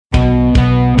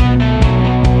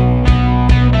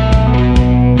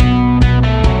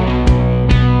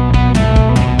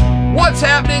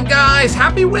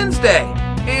happy Wednesday.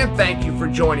 And thank you for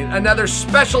joining another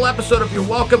special episode of You're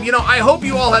Welcome. I hope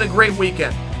you all had a great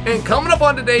weekend. And coming up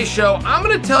on today's show, I'm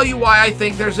going to tell you why I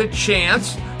think there's a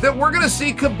chance that we're going to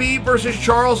see Khabib versus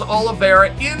Charles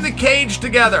Oliveira in the cage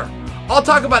together. I'll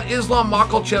talk about Islam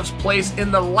Makhachev's place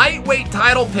in the lightweight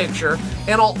title picture,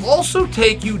 and I'll also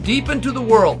take you deep into the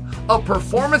world of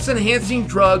performance-enhancing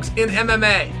drugs in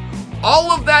MMA.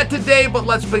 All of that today, but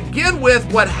let's begin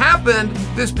with what happened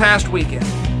this past weekend.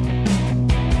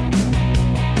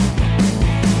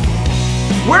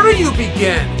 Where do you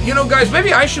begin? Guys,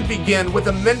 maybe I should begin with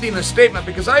amending a statement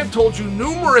because I have told you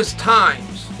numerous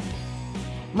times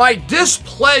my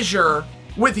displeasure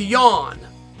with Jan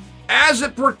as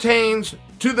it pertains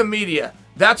to the media.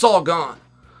 That's all gone.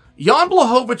 Jan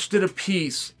Blachowicz did a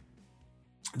piece.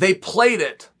 They played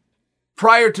it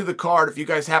prior to the card, if you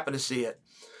guys happen to see it.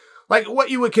 Like what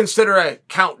you would consider a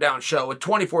countdown show, a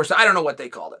 24/7, I don't know what they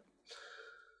called it.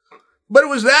 But it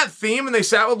was that theme, and they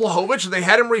sat with Blachowicz, and they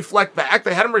had him reflect back.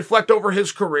 They had him reflect over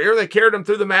his career. They carried him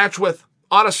through the match with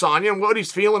Adesanya and what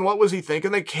he's feeling, what was he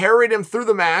thinking. They carried him through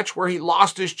the match where he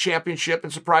lost his championship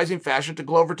in surprising fashion to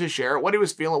Glover Teixeira, what he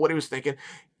was feeling, what he was thinking.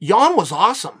 Jan was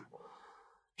awesome.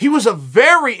 He was a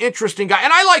very interesting guy.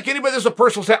 And I like anybody, this is a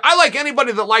personal statement, I like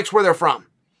anybody that likes where they're from.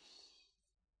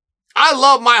 I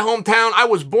love my hometown. I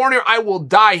was born here. I will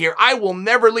die here. I will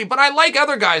never leave. But I like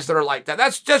other guys that are like that.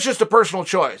 That's just a personal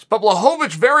choice. But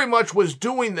Blachowicz very much was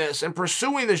doing this and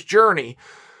pursuing this journey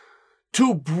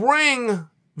to bring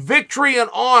victory and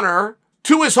honor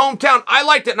to his hometown. I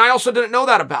liked it, and I also didn't know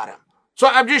that about him. So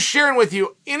I'm just sharing with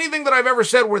you anything that I've ever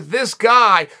said where this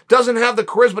guy doesn't have the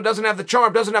charisma, doesn't have the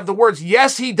charm, doesn't have the words.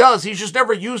 Yes, he does. He's just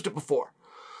never used it before.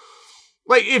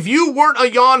 Like, if you weren't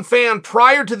a Jan fan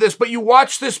prior to this, but you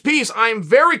watched this piece, I'm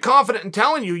very confident in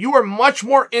telling you, you are much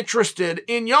more interested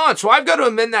in Jan. So I've got to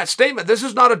amend that statement. This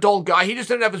is not a dull guy. He just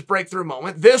didn't have his breakthrough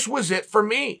moment. This was it for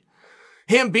me.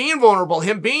 Him being vulnerable,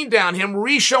 him being down, him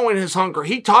re-showing his hunger.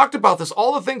 He talked about this,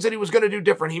 all the things that he was going to do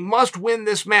different. He must win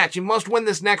this match. He must win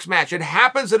this next match. It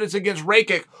happens that it's against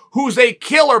Rakic, who's a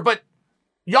killer, but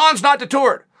Jan's not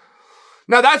deterred.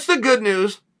 Now, that's the good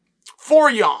news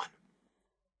for Jan.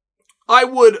 I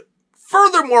would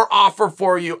furthermore offer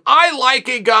for you, I like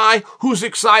a guy who's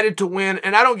excited to win,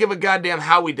 and I don't give a goddamn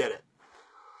how we did it.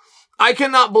 I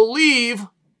cannot believe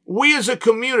we as a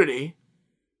community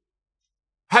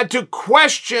had to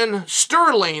question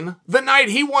Sterling the night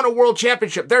he won a world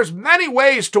championship. There's many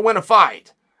ways to win a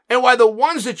fight. And while the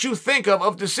ones that you think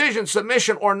of decision,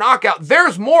 submission, or knockout,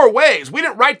 there's more ways. We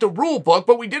didn't write the rule book,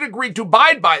 but we did agree to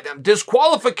abide by them.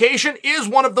 Disqualification is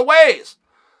one of the ways.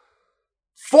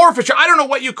 Forfeiture, I don't know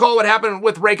what you call what happened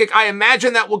with Rakic. I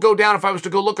imagine that will go down if I was to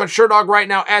go look on Sherdog right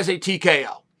now as a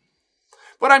TKO.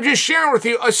 But I'm just sharing with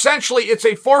you, essentially it's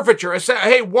a forfeiture.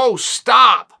 Hey, whoa,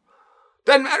 stop.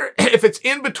 Doesn't matter if it's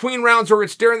in between rounds or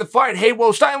it's during the fight. Hey,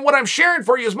 whoa, stop. And what I'm sharing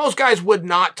for you is most guys would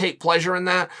not take pleasure in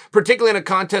that, particularly in a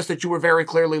contest that you were very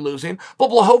clearly losing. But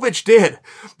Blachowicz did.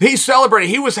 He celebrated.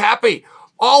 He was happy.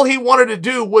 All he wanted to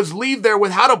do was leave there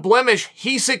without a blemish.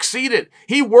 He succeeded.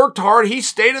 He worked hard. He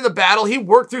stayed in the battle. He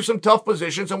worked through some tough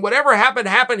positions. And whatever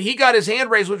happened. He got his hand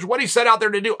raised, which is what he set out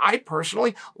there to do. I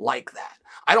personally like that.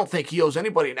 I don't think he owes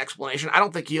anybody an explanation. I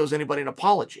don't think he owes anybody an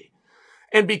apology.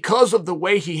 And because of the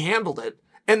way he handled it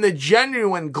and the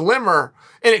genuine glimmer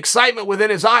and excitement within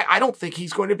his eye, I don't think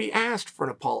he's going to be asked for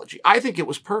an apology. I think it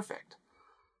was perfect.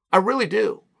 I really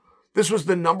do. This was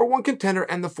the number one contender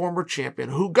and the former champion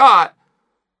who got,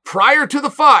 prior to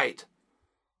the fight,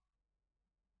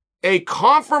 a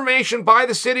confirmation by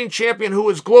the sitting champion who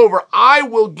is Glover, I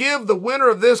will give the winner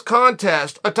of this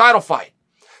contest a title fight.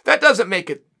 That doesn't make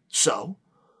it so.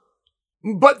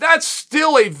 But that's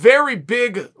still a very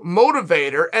big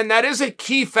motivator, and that is a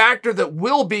key factor that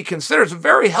will be considered. It's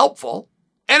very helpful.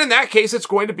 And in that case, it's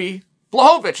going to be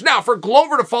Blachowicz. Now, for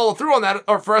Glover to follow through on that,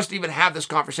 or for us to even have this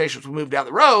conversation as we move down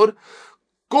the road,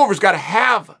 Glover's got to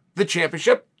have the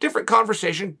championship. Different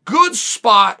conversation. Good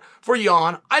spot for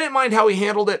Jan. I didn't mind how he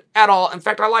handled it at all. In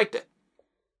fact, I liked it.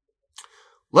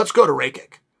 Let's go to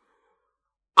Rakic.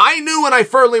 I knew and I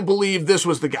firmly believed this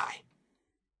was the guy.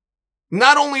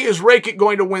 Not only is Rakic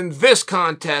going to win this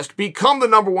contest, become the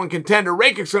number one contender,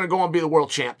 Rakic's going to go and be the world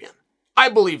champion. I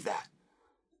believe that.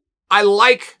 I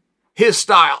like his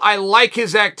style. I like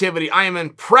his activity. I am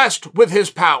impressed with his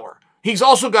power. He's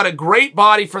also got a great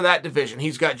body for that division.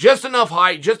 He's got just enough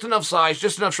height, just enough size,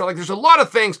 just enough strength. Like, there's a lot of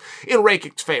things in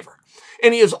Rakic's favor.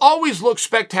 And he has always looked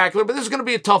spectacular, but this is going to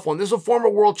be a tough one. This is a former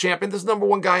world champion. This is the number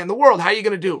one guy in the world. How are you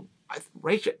going to do?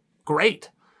 Rakic, great.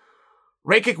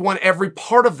 Rakic won every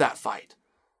part of that fight.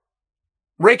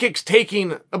 Rakic's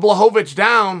taking Blachowicz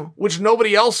down, which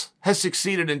nobody else has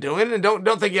succeeded in doing. And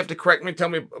don't think you have to correct me, tell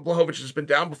me Blachowicz has been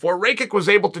down before. Rakic was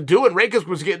able to do it. Rakic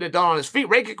was getting it done on his feet.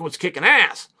 Rakic was kicking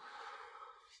ass.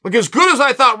 Like, as good as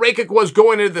I thought Rakic was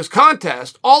going into this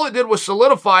contest, all it did was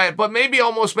solidify it, but maybe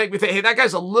almost make me think, hey, that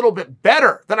guy's a little bit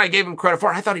better than I gave him credit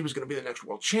for. I thought he was going to be the next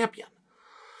world champion.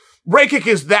 Rakic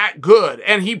is that good,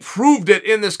 and he proved it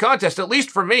in this contest, at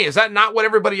least for me. Is that not what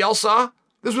everybody else saw?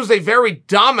 This was a very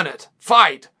dominant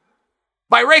fight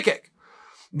by Rakic.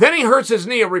 Then he hurts his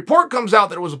knee. A report comes out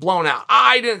that it was blown out.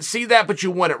 I didn't see that, but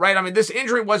you won it, right? I mean, this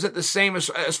injury wasn't the same as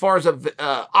far as an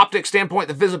optic standpoint,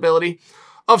 the visibility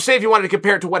of, say, if you wanted to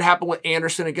compare it to what happened with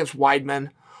Anderson against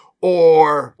Weidman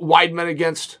or Weidman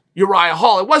against Uriah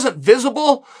Hall. It wasn't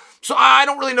visible, so I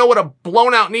don't really know what a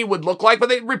blown out knee would look like, but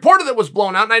they reported that it was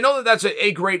blown out, and I know that that's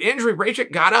a great injury.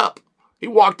 Rakic got up. He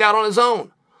walked out on his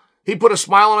own. He put a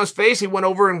smile on his face. He went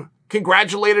over and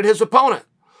congratulated his opponent.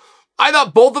 I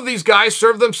thought both of these guys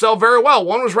served themselves very well.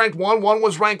 One was ranked 1, one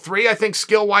was ranked 3. I think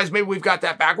skill-wise, maybe we've got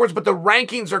that backwards, but the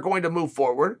rankings are going to move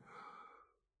forward.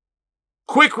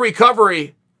 Quick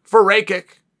recovery for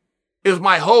Rakic is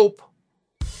my hope.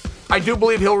 I do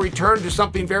believe he'll return to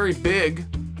something very big.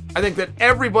 I think that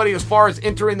everybody, as far as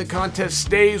entering the contest,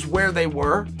 stays where they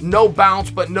were. No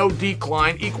bounce, but no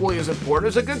decline. Equally as important.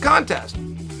 It's a good contest.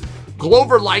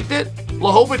 Glover liked it.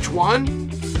 Blachowicz won.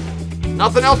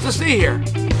 Nothing else to see here.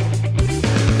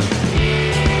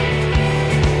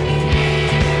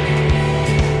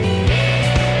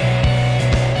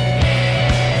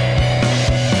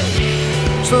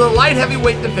 So the light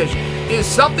heavyweight division is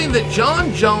something that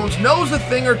Jon Jones knows a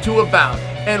thing or two about.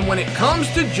 And when it comes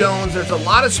to Jones, there's a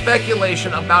lot of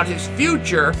speculation about his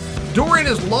future during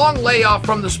his long layoff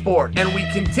from the sport. And we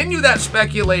continue that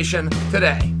speculation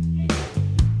today.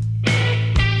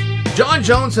 Jon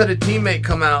Jones had a teammate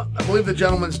come out. I believe the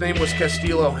gentleman's name was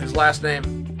Castillo, his last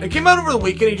name. He came out over the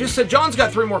weekend. He just said, John's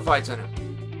got 3 more fights in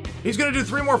him. He's going to do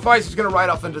 3 more fights. He's going to ride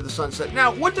off into the sunset.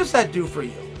 Now, what does that do for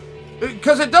you?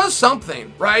 Because it does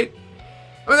something, right?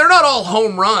 I mean, they're not all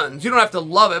home runs. You don't have to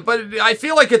love it, but I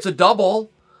feel like it's a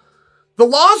double. The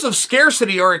laws of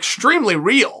scarcity are extremely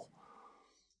real.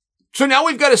 So now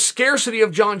we've got a scarcity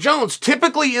of Jon Jones.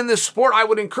 Typically in this sport, I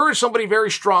would encourage somebody very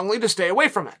strongly to stay away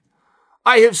from it.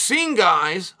 I have seen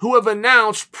guys who have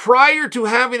announced prior to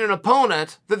having an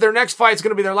opponent that their next fight is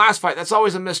going to be their last fight. That's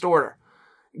always a missed order.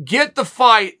 Get the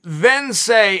fight, then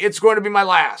say it's going to be my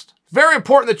last. Very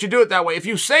important that you do it that way. If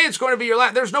you say it's going to be your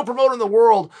last, there's no promoter in the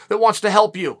world that wants to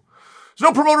help you. There's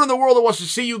no promoter in the world that wants to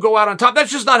see you go out on top.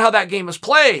 That's just not how that game is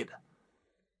played.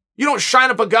 You don't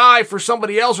shine up a guy for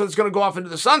somebody else that's going to go off into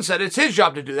the sunset. It's his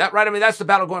job to do that, right? I mean, that's the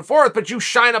battle going forward, but you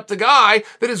shine up the guy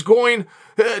that is going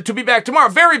to be back tomorrow.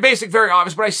 Very basic, very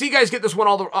obvious, but I see guys get this one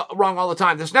wrong all the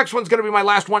time. This next one's going to be my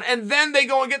last one, and then they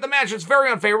go and get the match. It's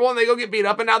very unfavorable, and they go get beat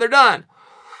up, and now they're done.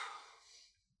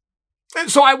 And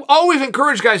so I always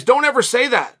encourage guys, don't ever say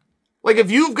that. Like,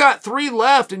 if you've got 3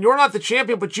 left and you're not the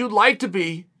champion, but you'd like to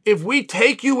be, if we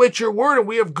take you at your word and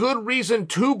we have good reason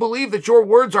to believe that your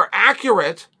words are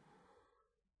accurate,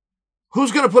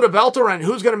 who's going to put a belt around you?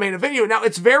 Who's going to main event you? Now,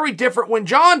 it's very different when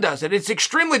Jon does it. It's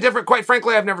extremely different. Quite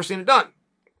frankly, I've never seen it done.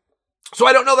 So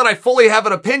I don't know that I fully have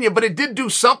an opinion, but it did do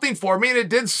something for me, and it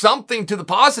did something to the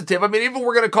positive. I mean, even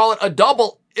we're going to call it a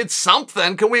double, it's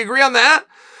something. Can we agree on that?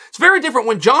 It's very different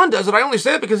when Jon does it. I only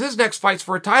say it because his next fight's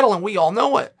for a title, and we all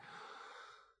know it.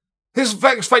 His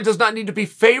next fight does not need to be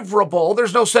favorable.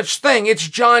 There's no such thing. It's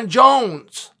Jon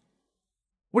Jones.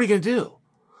 What are you going to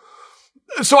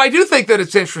do? So I do think that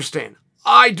it's interesting.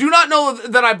 I do not know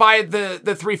that I buy the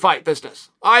 3-fight business.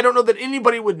 I don't know that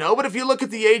anybody would know, but if you look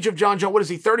at the age of Jon Jones, what is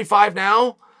he, 35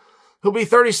 now? He'll be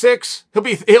 36.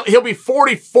 He'll be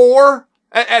 44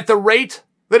 at the rate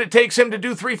that it takes him to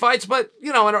do 3 fights. But,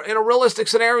 you know, in a realistic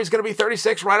scenario, he's going to be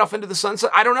 36 right off into the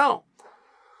sunset. I don't know.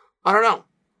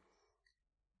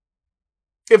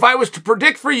 If I was to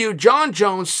predict for you, Jon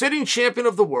Jones, sitting champion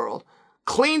of the world,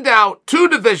 cleaned out 2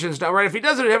 divisions now, right? If he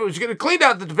doesn't have it, he's going to clean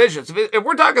out the divisions. If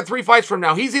we're talking 3 fights from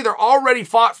now, he's either already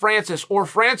fought Francis or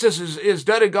Francis is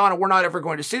dead and gone and we're not ever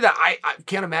going to see that. I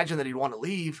can't imagine that he'd want to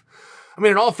leave. I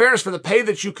mean, in all fairness, for the pay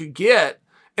that you could get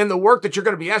and the work that you're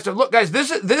going to be asked to, look, guys,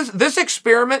 this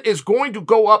experiment is going to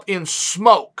go up in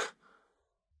smoke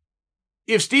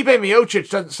if Stipe Miocic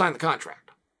doesn't sign the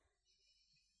contract.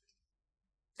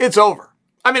 It's over.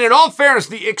 I mean, in all fairness,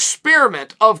 the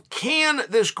experiment of can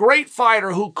this great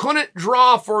fighter who couldn't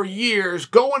draw for years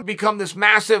go and become this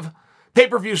massive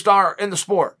pay-per-view star in the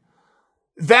sport,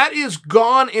 that is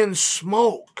gone in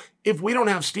smoke if we don't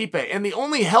have Stipe. And the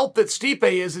only help that Stipe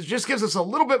is, it just gives us a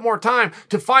little bit more time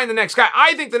to find the next guy.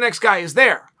 I think the next guy is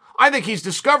there. I think he's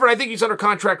discovered. I think he's under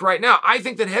contract right now. I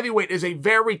think that heavyweight is a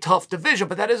very tough division,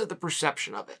 but that isn't the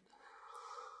perception of it.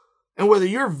 And whether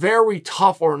you're very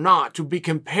tough or not, to be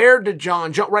compared to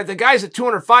Jon Jones, right? The guys at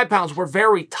 205 pounds were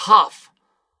very tough.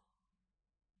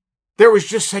 There was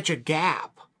just such a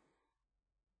gap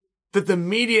that the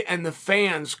media and the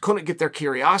fans couldn't get their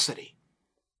curiosity.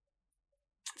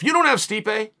 If you don't have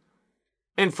Stipe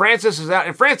and Francis is out,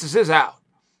 and Francis is out,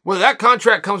 whether that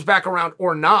contract comes back around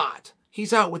or not,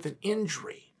 he's out with an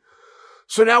injury.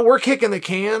 So now we're kicking the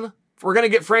can. We're going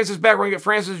to get Francis back. We're going to get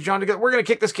Francis and John together. We're going to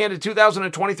kick this can to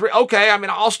 2023. Okay, I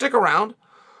mean, I'll stick around.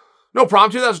 No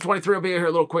problem. 2023 will be here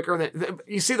a little quicker.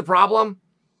 You see the problem?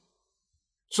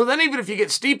 So then even if you get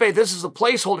Stipe, this is a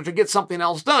placeholder to get something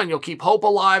else done. You'll keep hope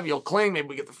alive. You'll cling. Maybe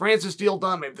we get the Francis deal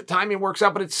done. Maybe the timing works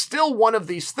out. But it's still one of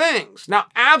these things. Now,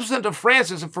 absent of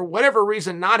Francis and for whatever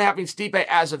reason not having Stipe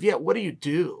as of yet, what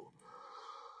do?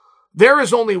 There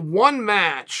is only one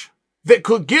match that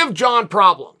could give John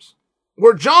problems,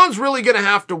 where John's really going to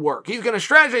have to work. He's going to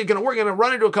strategize, he's going to work, he's going to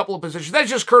run into a couple of positions. That's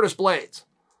just Curtis Blaydes.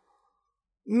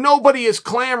 Nobody is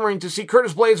clamoring to see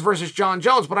Curtis Blaydes versus Jon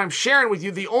Jones, but I'm sharing with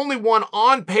you the only one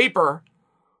on paper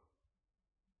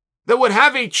that would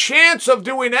have a chance of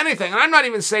doing anything. And I'm not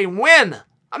even saying win.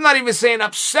 I'm not even saying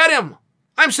upset him.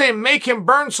 I'm saying make him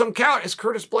burn some calories. It's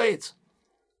Curtis Blaydes.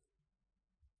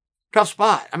 Tough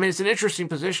spot. I mean, it's an interesting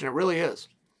position. It really is.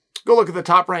 Go look at the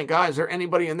top-ranked guys. Is there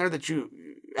anybody in there that you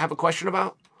have a question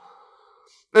about?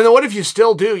 And then what if you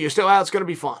still do? It's going to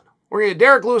be fun. We're going to get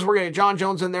Derek Lewis, we're going to get Jon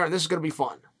Jones in there, and this is going to be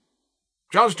fun.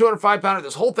 John's a 205-pounder.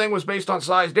 This whole thing was based on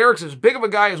size. Derek's as big of a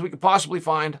guy as we could possibly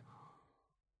find.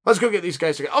 Let's go get these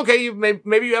guys together. Okay,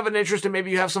 maybe you have an interest and maybe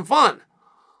you have some fun.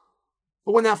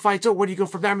 But when that fight's over, where do you go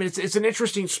from there? I mean, it's an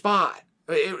interesting spot.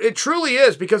 It truly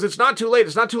is, because it's not too late.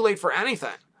 It's not too late for anything.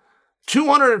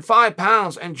 205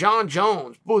 pounds and Jon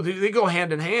Jones, boy, they go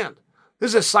hand in hand.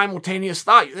 This is a simultaneous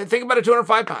thought. Think about a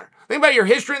 205-pounder. Think about your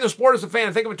history in the sport as a fan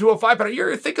and think of a 205-pounder.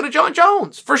 You're thinking of Jon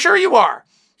Jones. For sure you are.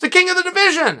 It's the king of the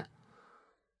division.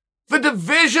 The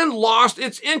division lost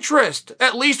its interest,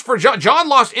 at least for Jon. Jon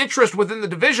lost interest within the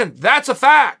division. That's a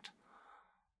fact.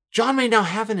 Jon may now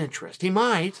have an interest. He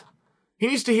might. He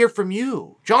needs to hear from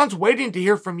you. Jon's waiting to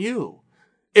hear from you.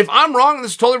 If I'm wrong and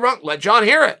this is totally wrong, let Jon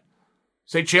hear it.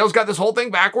 Say Chael's got this whole thing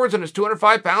backwards and it's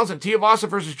 205 pounds and Tuivasa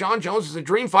versus Jon Jones is a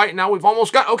dream fight and now we've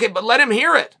almost got, okay, but let him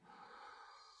hear it.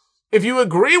 If you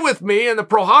agree with me and the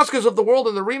Prohaskas of the world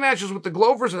and the rematches with the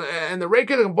Glovers and the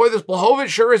Rakic and boy, this Blachowicz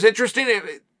sure is interesting,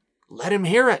 let him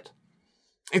hear it.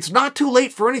 It's not too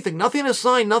late for anything. Nothing is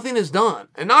signed, nothing is done.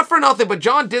 And not for nothing, but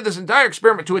Jon did this entire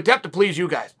experiment to attempt to please you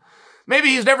guys. Maybe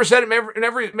he's never said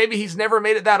it, maybe he's never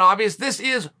made it that obvious. This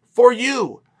is for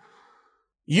you.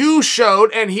 You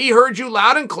showed, and he heard you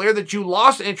loud and clear, that you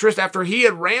lost interest after he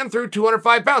had ran through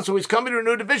 205 pounds. So he's coming to a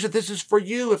new division. This is for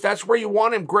you. If that's where you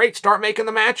want him, great. Start making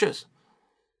the matches.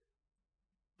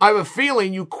 I have a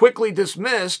feeling you quickly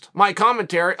dismissed my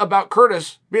commentary about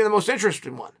Curtis being the most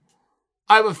interesting one.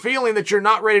 I have a feeling that you're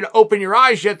not ready to open your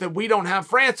eyes yet that we don't have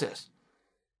Francis.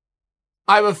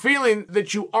 I have a feeling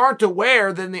that you aren't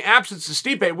aware that in the absence of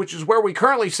Stipe, which is where we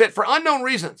currently sit for unknown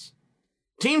reasons,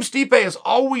 Team Stipe has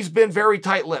always been very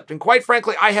tight-lipped, and quite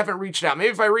frankly, I haven't reached out.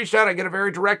 Maybe if I reached out, I get a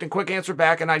very direct and quick answer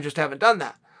back, and I just haven't done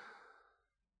that.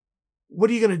 What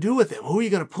are you going to do with him? Who are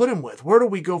you going to put him with? Where do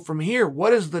we go from here?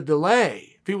 What is the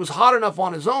delay? If he was hot enough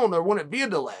on his own, there wouldn't be a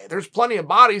delay. There's plenty of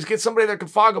bodies. Get somebody that can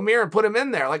fog a mirror and put him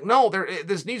in there. Like, no,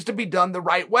 this needs to be done the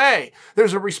right way.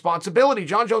 There's a responsibility.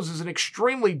 Jon Jones is an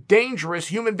extremely dangerous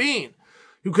human being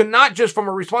who cannot just from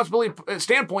a responsibility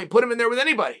standpoint put him in there with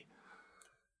anybody.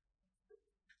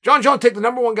 Jon Jones, take the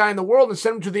number one guy in the world and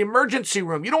send him to the emergency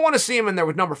room. You don't want to see him in there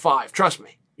with number 5. Trust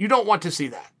me. You don't want to see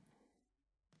that.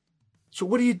 So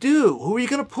what do you do? Who are you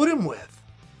going to put him with?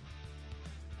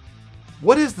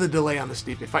 What is the delay on the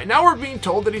Stipe fight? Now we're being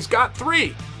told that he's got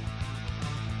 3.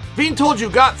 Being told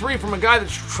you got 3 from a guy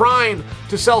that's trying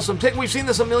to sell some tickets. We've seen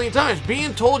this a million times.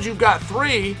 Being told you've got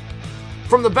 3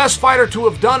 from the best fighter to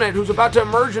have done it, who's about to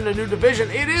emerge in a new division.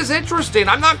 It is interesting.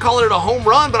 I'm not calling it a home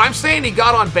run, but I'm saying he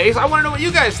got on base. I want to know what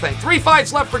you guys think. 3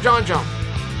 fights left for Jon Jones.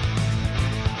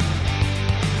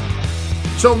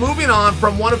 So moving on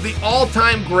from one of the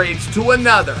all-time greats to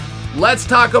another, let's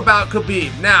talk about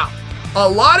Khabib. Now, a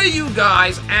lot of you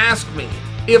guys ask me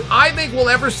if I think we'll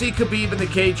ever see Khabib in the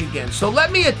cage again. So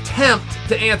let me attempt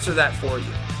to answer that for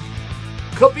you.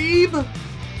 Khabib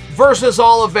versus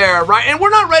Oliveira, right? And we're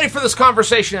not ready for this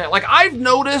conversation yet. Like, I've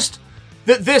noticed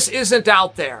that this isn't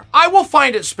out there. I will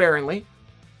find it sparingly.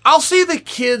 I'll see the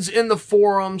kids in the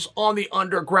forums on the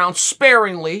underground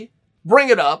sparingly bring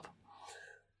it up.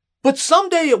 But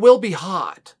someday it will be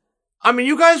hot. I mean,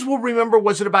 you guys will remember,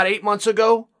 was it about 8 months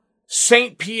ago?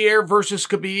 St. Pierre versus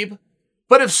Khabib.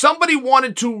 But if somebody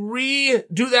wanted to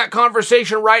redo that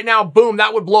conversation right now, boom,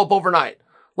 that would blow up overnight.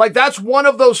 Like, that's one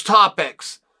of those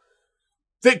topics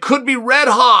that could be red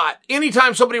hot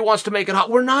anytime somebody wants to make it hot.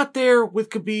 We're not there with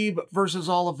Khabib versus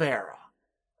Oliveira.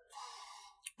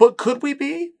 But could we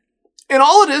be? And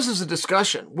all it is a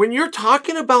discussion. When you're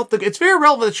talking about it's very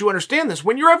relevant that you understand this.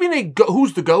 When you're having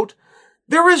who's the GOAT?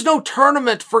 There is no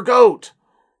tournament for GOAT.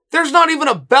 There's not even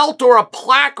a belt or a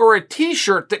plaque or a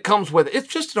t-shirt that comes with it. It's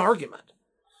just an argument.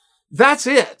 That's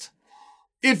it.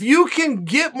 If you can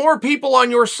get more people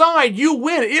on your side, you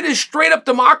win. It is straight up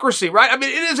democracy, right? I mean,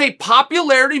 it is a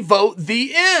popularity vote,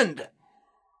 the end.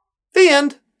 The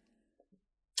end.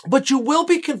 But you will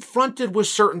be confronted with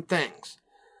certain things.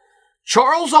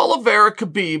 Charles Oliveira,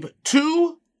 Khabib,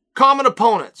 2 common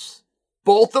opponents.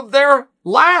 Both of their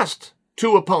last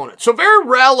 2 opponents. So very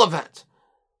relevant.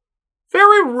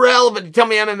 Very relevant. You tell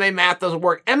me MMA math doesn't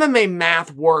work. MMA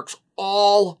math works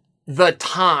all the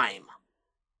time.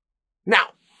 Now,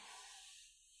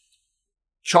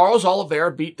 Charles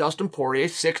Oliveira beat Dustin Poirier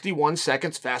 61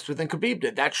 seconds faster than Khabib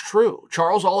did. That's true.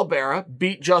 Charles Oliveira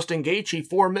beat Justin Gaethje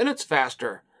 4 minutes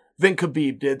faster than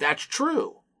Khabib did. That's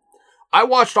true. I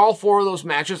watched all 4 of those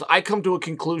matches. I come to a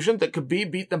conclusion that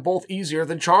Khabib beat them both easier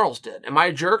than Charles did. Am I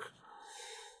a jerk?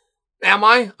 Am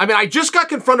I? I mean, I just got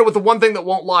confronted with the one thing that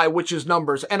won't lie, which is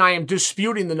numbers, and I am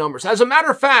disputing the numbers. As a matter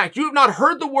of fact, you have not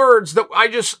heard the words that I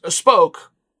just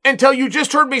spoke until you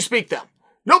just heard me speak them.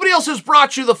 Nobody else has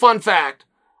brought you the fun fact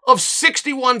of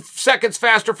 61 seconds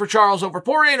faster for Charles over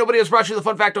Poirier. Nobody has brought you the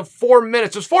fun fact of 4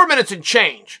 minutes. It's 4 minutes and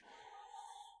change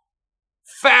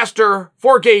faster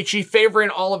for Gaethje,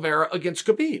 favoring Oliveira against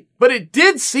Khabib. But it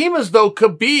did seem as though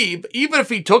Khabib, even if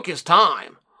he took his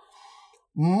time,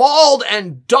 mauled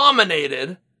and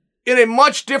dominated in a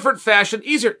much different fashion,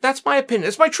 easier. That's my opinion.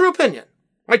 It's my true opinion.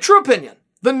 My true opinion.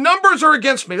 The numbers are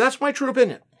against me. That's my true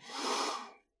opinion.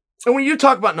 And when you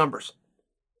talk about numbers,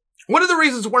 one of the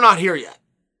reasons we're not here yet,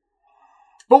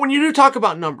 but when you do talk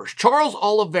about numbers, Charles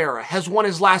Oliveira has won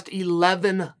his last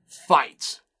 11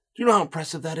 fights. Do you know how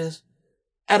impressive that is?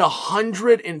 At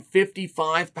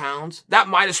 155 pounds, that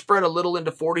might have spread a little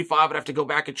into 45. I'd have to go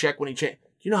back and check when he changed. Do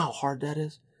you know how hard that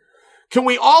is? Can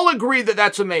we all agree that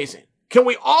that's amazing? Can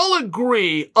we all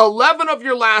agree 11 of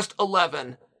your last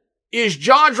 11 is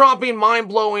jaw-dropping,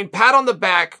 mind-blowing, pat on the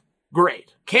back,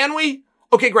 great? Can we?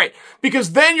 Okay, great.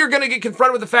 Because then you're going to get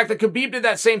confronted with the fact that Khabib did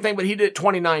that same thing, but he did it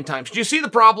 29 times. Do you see the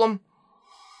problem?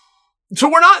 So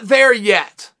we're not there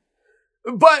yet.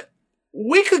 But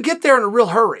we could get there in a real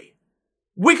hurry.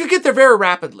 We could get there very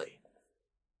rapidly.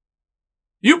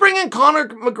 You bring in Conor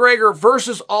McGregor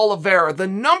versus Oliveira. The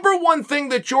number one thing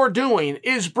that you're doing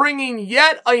is bringing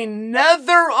yet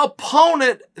another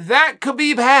opponent that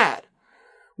Khabib had,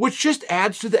 which just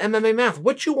adds to the MMA math.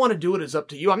 What you want to do it is up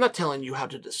to you. I'm not telling you how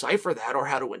to decipher that or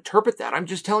how to interpret that. I'm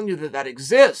just telling you that that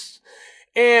exists.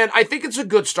 And I think it's a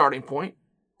good starting point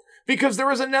because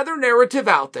there is another narrative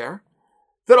out there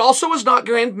that also has not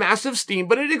gained massive steam,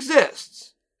 but it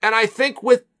exists. And I think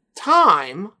with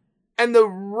time and the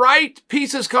right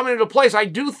pieces coming into place, I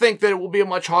do think that it will be a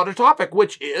much hotter topic,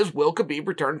 which is, will Khabib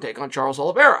return and take on Charles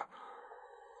Oliveira?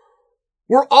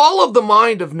 We're all of the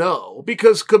mind of no,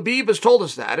 because Khabib has told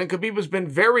us that, and Khabib has been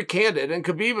very candid, and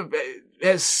Khabib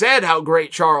has said how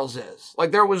great Charles is.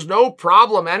 Like, there was no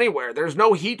problem anywhere. There's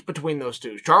no heat between those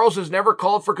two. Charles has never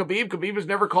called for Khabib. Khabib has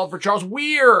never called for Charles.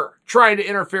 We're trying to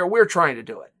interfere. We're trying to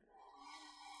do it.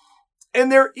 And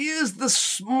there is the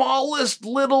smallest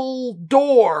little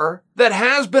door that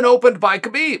has been opened by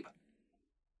Khabib.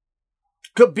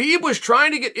 Khabib was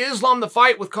trying to get Islam to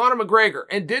fight with Conor McGregor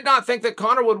and did not think that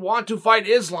Conor would want to fight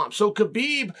Islam. So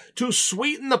Khabib, to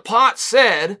sweeten the pot,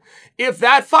 said, if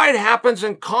that fight happens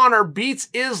and Conor beats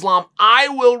Islam, I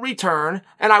will return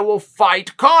and I will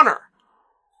fight Conor.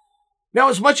 Now,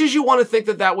 as much as you want to think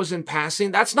that that was in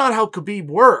passing, that's not how Khabib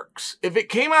works. If it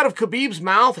came out of Khabib's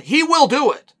mouth, he will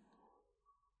do it.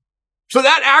 So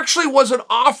that actually was an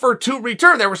offer to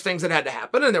return. There was things that had to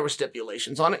happen and there were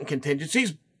stipulations on it and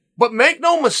contingencies. But make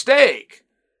no mistake,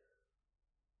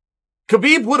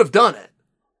 Khabib would have done it.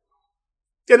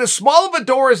 And as small of a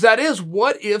door as that is,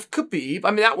 what if Khabib,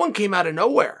 I mean, that one came out of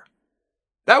nowhere.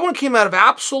 That one came out of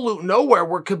absolute nowhere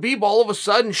where Khabib all of a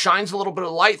sudden shines a little bit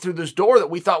of light through this door that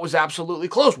we thought was absolutely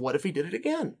closed. What if he did it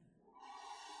again?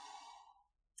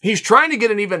 He's trying to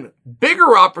get an even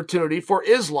bigger opportunity for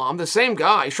Islam, the same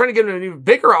guy. He's trying to get an even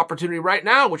bigger opportunity right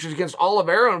now, which is against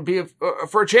Oliveira and be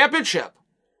for a championship.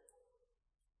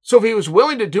 So if he was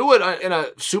willing to do it in a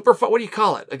super fight, what do you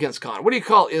call it against Conor? What do you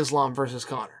call Islam versus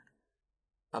Conor?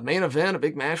 A main event, a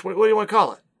big match? What do you want to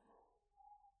call it?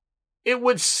 it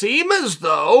would seem as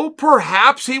though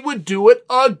perhaps he would do it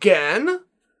again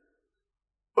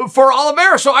for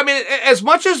Oliveira. So, I mean, as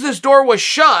much as this door was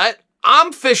shut,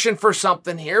 I'm fishing for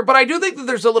something here, but I do think that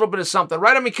there's a little bit of something,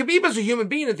 right? I mean, Khabib is a human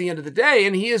being at the end of the day,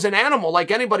 and he is an animal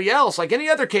like anybody else, like any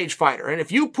other cage fighter. And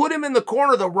if you put him in the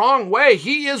corner the wrong way,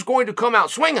 he is going to come out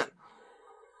swinging.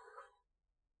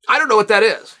 I don't know what that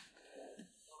is.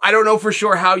 I don't know for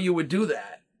sure how you would do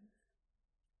that.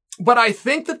 But I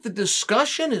think that the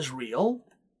discussion is real.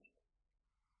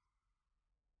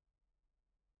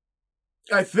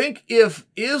 I think if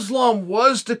Islam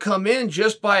was to come in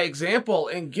just by example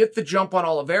and get the jump on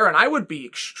Oliveira, and I would be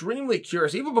extremely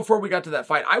curious, even before we got to that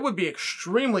fight, I would be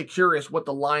extremely curious what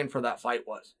the line for that fight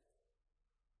was.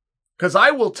 Because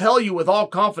I will tell you with all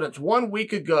confidence, 1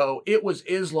 week ago, it was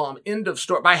Islam, end of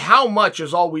story. By how much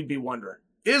is all we'd be wondering.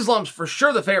 Islam's for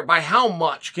sure the favorite. By how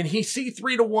much? Can he see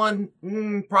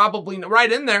 3-1? Probably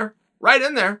right in there. Right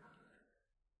in there.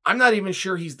 I'm not even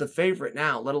sure he's the favorite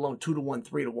now, let alone 2-1,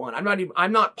 3-1.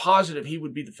 I'm not positive he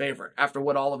would be the favorite after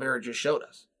what Oliveira just showed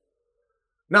us.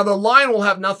 Now, the line will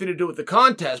have nothing to do with the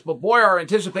contest, but boy, our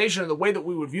anticipation and the way that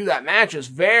we would view that match is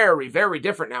very, very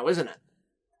different now, isn't it?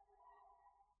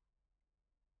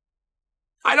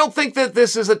 I don't think that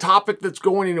this is a topic that's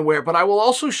going anywhere, but I will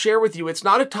also share with you, it's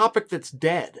not a topic that's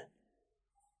dead.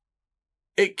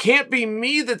 It can't be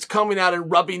me that's coming out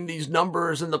and rubbing these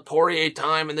numbers and the Poirier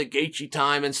time and the Gaethje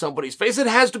time in somebody's face. It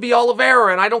has to be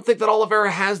Oliveira, and I don't think that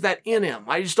Oliveira has that in him.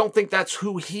 I just don't think that's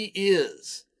who he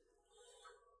is.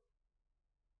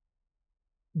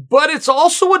 But it's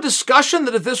also a discussion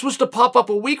that if this was to pop up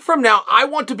a week from now, I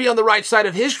want to be on the right side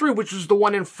of history, which is the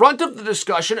one in front of the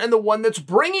discussion and the one that's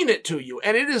bringing it to you.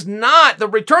 And it is not the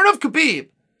return of Khabib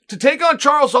to take on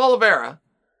Charles Oliveira.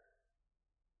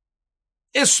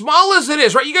 As small as it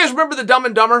is, right? You guys remember the Dumb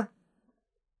and Dumber?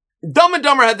 Dumb and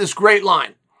Dumber had this great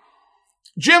line.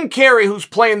 Jim Carrey, who's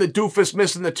playing the doofus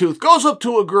missing the tooth, goes up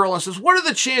to a girl and says, "What are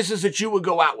the chances that you would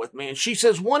go out with me?" And she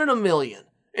says, 1 in a million.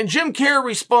 And Jim Carrey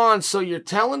responds, "So you're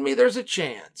telling me there's a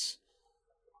chance?"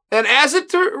 And as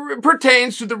it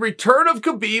pertains to the return of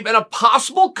Khabib and a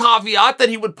possible caveat that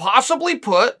he would possibly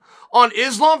put on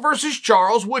Islam versus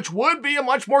Charles, which would be a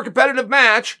much more competitive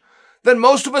match than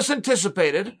most of us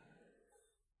anticipated,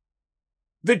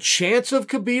 the chance of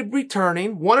Khabib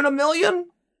returning, 1 in a million?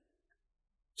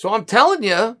 So I'm telling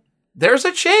you, there's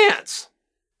a chance.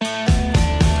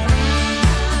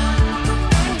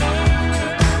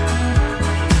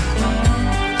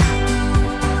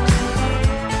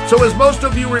 So as most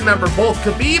of you remember, both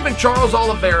Khabib and Charles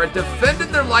Oliveira defended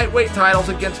their lightweight titles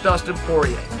against Dustin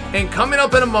Poirier. And coming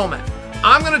up in a moment,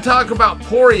 I'm going to talk about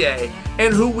Poirier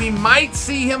and who we might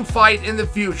see him fight in the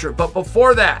future. But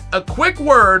before that, a quick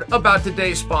word about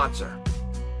today's sponsor.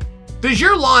 Does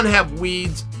your lawn have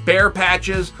weeds, bare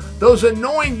patches, those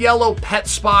annoying yellow pet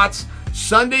spots?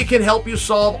 Sunday can help you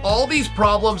solve all these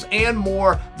problems and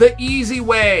more the easy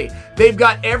way. They've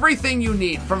got everything you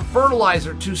need, from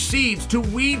fertilizer to seeds to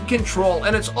weed control,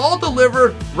 and it's all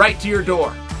delivered right to your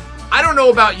door. I don't know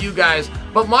about you guys,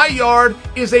 but my yard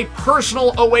is a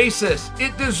personal oasis.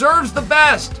 It deserves the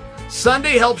best.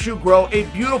 Sunday helps you grow a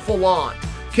beautiful lawn,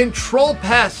 control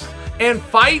pests, and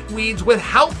fight weeds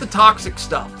without the toxic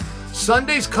stuff.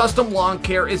 Sunday's custom lawn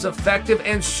care is effective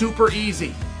and super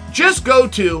easy. Just go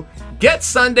to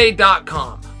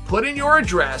GetSunday.com, put in your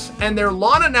address, and their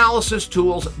lawn analysis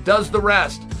tools does the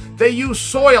rest. They use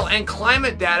soil and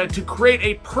climate data to create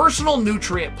a personal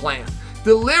nutrient plan,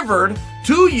 delivered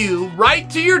to you right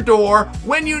to your door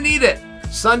when you need it.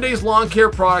 Sunday's lawn care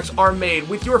products are made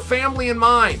with your family in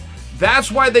mind.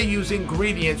 That's why they use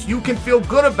ingredients you can feel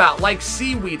good about, like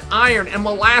seaweed, iron, and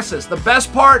molasses. The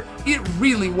best part, it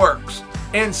really works.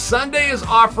 And Sunday is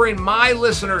offering my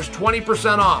listeners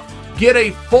 20% off. Get a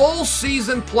full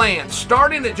season plan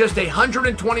starting at just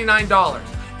 $129.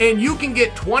 And you can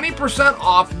get 20%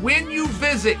 off when you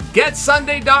visit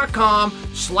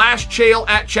getsunday.com/Chael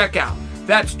at checkout.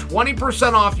 That's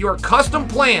 20% off your custom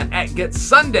plan at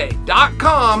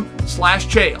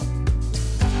getsunday.com/Chael.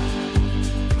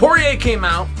 Poirier came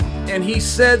out and he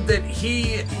said that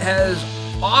he has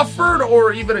offered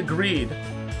or even agreed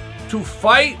to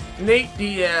fight Nate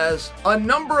Diaz a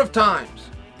number of times.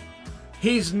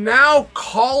 He's now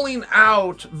calling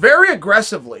out very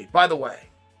aggressively, by the way,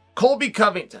 Colby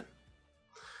Covington.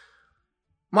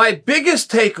 My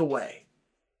biggest takeaway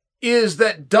is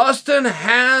that Dustin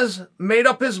has made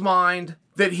up his mind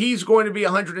that he's going to be a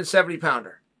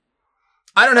 170-pounder.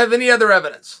 I don't have any other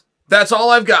evidence. That's all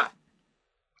I've got.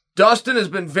 Dustin has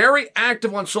been very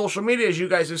active on social media, as you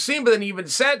guys have seen, but then he even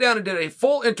sat down and did a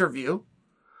full interview.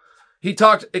 He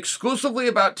talked exclusively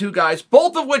about two guys,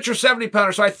 both of which are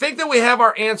 70-pounders. So I think that we have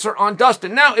our answer on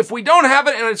Dustin. Now, if we don't have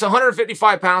it and it's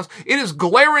 155 pounds, it is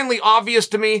glaringly obvious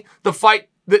to me the fight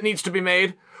that needs to be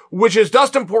made, which is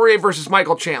Dustin Poirier versus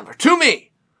Michael Chandler. To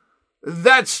me,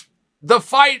 that's the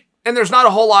fight, and there's not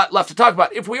a whole lot left to talk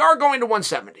about. If we are going to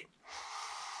 170,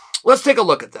 let's take a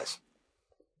look at this.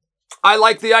 I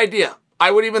like the idea.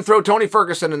 I would even throw Tony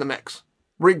Ferguson in the mix.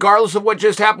 Regardless of what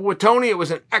just happened with Tony, it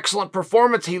was an excellent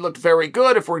performance. He looked very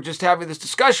good. If we're just having this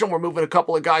discussion, we're moving a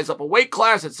couple of guys up a weight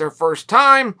class. It's their first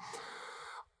time.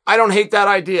 I don't hate that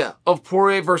idea of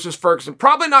Poirier versus Ferguson.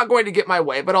 Probably not going to get my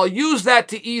way, but I'll use that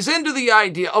to ease into the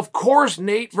idea. Of course,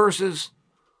 Nate versus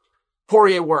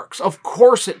Poirier works. Of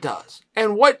course it does.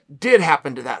 And what did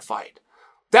happen to that fight?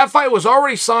 That fight was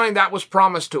already signed. That was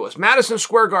promised to us. Madison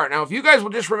Square Garden. Now, if you guys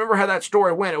will just remember how that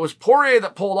story went, it was Poirier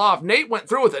that pulled off. Nate went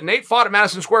through with it. Nate fought at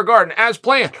Madison Square Garden as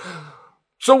planned.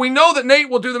 So we know that Nate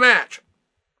will do the match.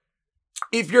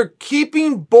 If you're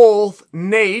keeping both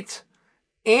Nate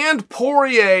and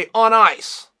Poirier on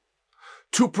ice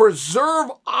to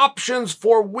preserve options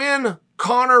for when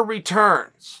Conor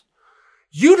returns,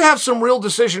 you'd have some real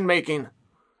decision making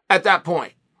at that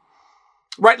point.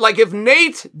 Right? Like if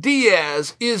Nate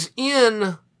Diaz is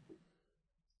in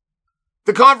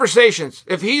the conversations,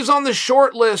 if he's on the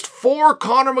short list for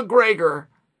Conor McGregor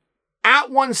at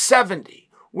 170,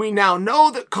 we now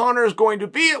know that Conor is going to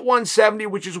be at 170,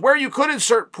 which is where you could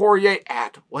insert Poirier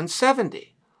at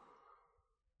 170.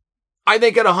 I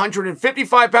think at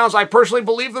 155 pounds, I personally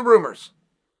believe the rumors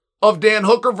of Dan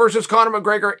Hooker versus Conor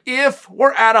McGregor if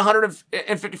we're at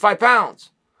 155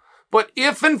 pounds. But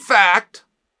if in fact,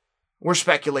 we're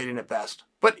speculating at best,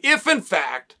 but if in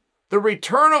fact the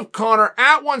return of Conor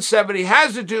at 170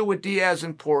 has to do with Diaz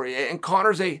and Poirier and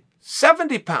Conor's a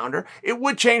 70-pounder, it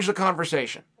would change the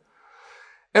conversation.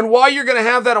 And while you're going to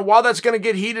have that, and while that's going to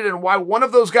get heated, and why one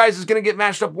of those guys is going to get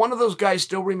matched up, one of those guys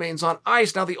still remains on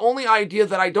ice. Now, the only idea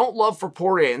that I don't love for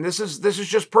Poirier, and this is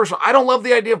just personal, I don't love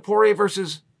the idea of Poirier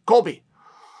versus Colby.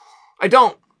 I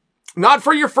don't. Not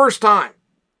for your first time.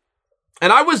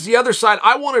 And I was the other side.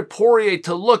 I wanted Poirier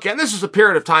to look at, and this is a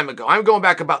period of time ago. I'm going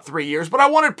back about 3 years, but I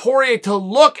wanted Poirier to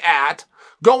look at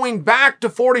going back to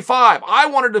 45. I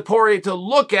wanted Poirier to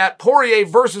look at Poirier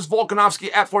versus Volkanovski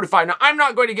at 45. Now, I'm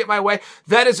not going to get my way.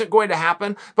 That isn't going to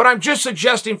happen, but I'm just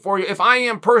suggesting for you, if I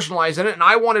am personalizing it and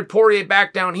I wanted Poirier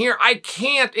back down here, I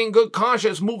can't in good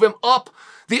conscience move him up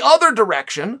the other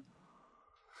direction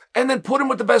and then put him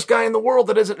with the best guy in the world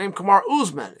that isn't named Kamaru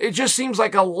Usman. It just seems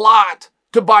like a lot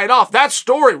to bite off. That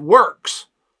story works.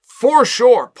 For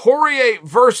sure. Poirier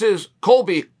versus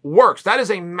Colby works. That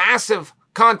is a massive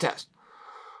contest.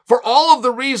 For all of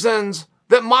the reasons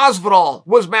that Masvidal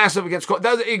was massive against Colby.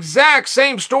 That's the exact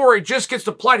same story, just gets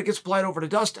applied. It gets applied over to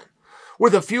Dustin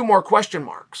with a few more question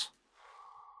marks.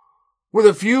 With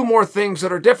a few more things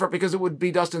that are different because it would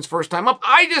be Dustin's first time up.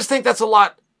 I just think that's a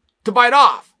lot to bite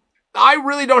off. I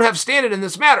really don't have standing in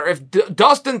this matter. If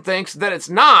Dustin thinks that it's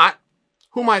not,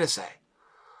 who am I to say?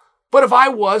 But if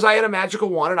I had a magical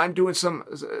wand and I'm doing some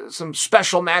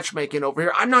special matchmaking over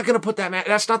here, I'm not going to put that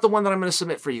that's not the one that I'm going to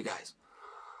submit for you guys.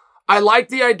 I like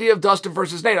the idea of Dustin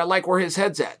versus Nate. I like where his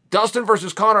head's at. Dustin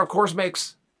versus Conor, of course,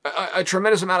 makes a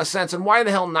tremendous amount of sense. And why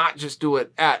the hell not just do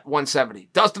it at 170?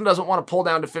 Dustin doesn't want to pull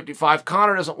down to 55.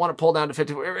 Conor doesn't want to pull down to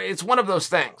 55. It's one of those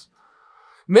things.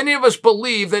 Many of us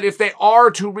believe that if they are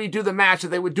to redo the match, that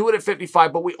they would do it at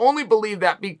 55, but we only believe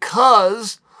that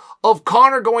because of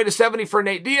Conor going to 70 for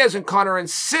Nate Diaz and Conor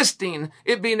insisting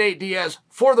it be Nate Diaz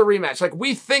for the rematch. Like,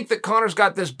 we think that Conor's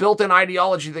got this built-in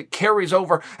ideology that carries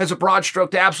over as a broad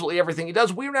stroke to absolutely everything he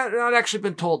does. We've not actually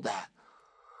been told that.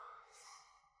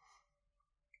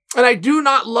 And I do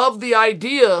not love the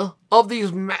idea of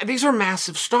these are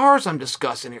massive stars I'm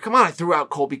discussing here. Come on, I threw out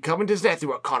Colby Covington's name. I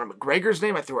threw out Conor McGregor's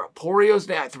name. I threw out Poirier's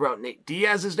name. I threw out Nate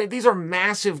Diaz's name. These are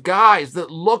massive guys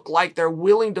that look like they're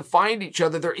willing to find each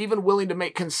other. They're even willing to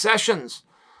make concessions.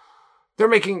 They're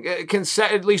making,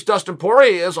 at least Dustin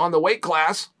Poirier is on the weight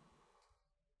class.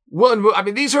 Well, I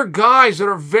mean, these are guys that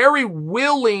are very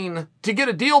willing to get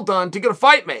a deal done, to get a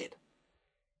fight made.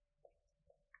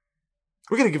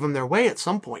 We're going to give them their way at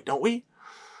some point, don't we?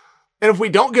 And if we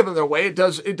don't give them their way, it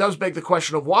does beg the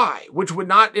question of why, which would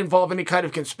not involve any kind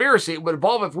of conspiracy. It would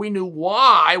involve, if we knew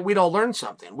why, we'd all learn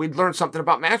something. We'd learn something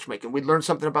about matchmaking. We'd learn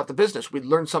something about the business. We'd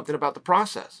learn something about the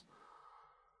process.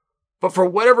 But for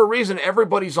whatever reason,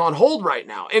 everybody's on hold right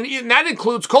now. And that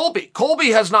includes Colby. Colby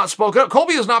has not spoken up.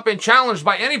 Colby has not been challenged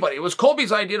by anybody. It was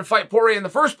Colby's idea to fight Poirier in the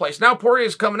first place. Now Poirier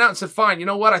is coming out and said, fine, you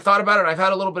know what? I thought about it. I've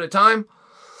had a little bit of time.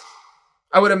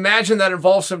 I would imagine that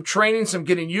involves some training, some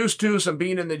getting used to, some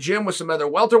being in the gym with some other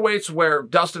welterweights where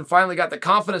Dustin finally got the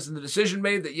confidence in the decision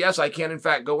made that, yes, I can in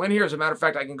fact go in here. As a matter of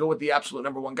fact, I can go with the absolute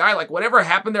number one guy. Like whatever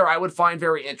happened there, I would find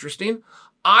very interesting.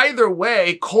 Either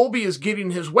way, Colby is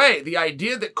getting his way. The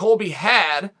idea that Colby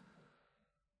had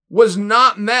was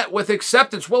not met with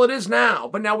acceptance. Well, it is now,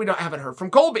 but now we haven't heard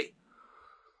from Colby.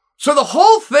 So the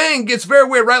whole thing gets very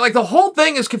weird, right? Like the whole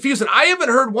thing is confusing. I haven't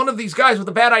heard one of these guys with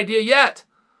a bad idea yet.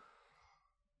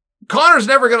 Connor's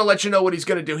never going to let you know what he's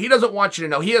going to do. He doesn't want you to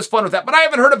know. He has fun with that. But I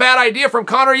haven't heard a bad idea from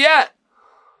Connor yet.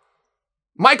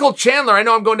 Michael Chandler, I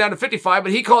know I'm going down to 55,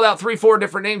 but he called out 3-4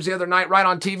 different names the other night right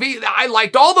on TV. I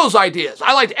liked all those ideas.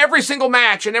 I liked every single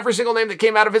match and every single name that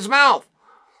came out of his mouth.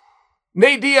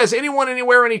 Nate Diaz, anyone,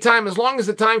 anywhere, anytime, as long as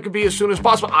the time could be as soon as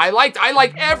possible. I like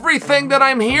everything that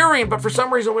I'm hearing, but for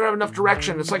some reason we don't have enough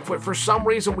direction. It's like for some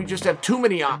reason we just have too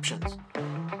many options.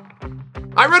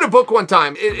 I read a book one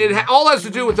time. It all has to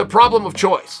do with the problem of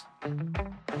choice.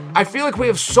 I feel like we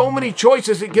have so many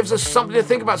choices. It gives us something to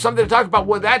think about, something to talk about.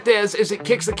 What that does is it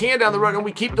kicks the can down the road and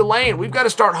we keep delaying. We've got to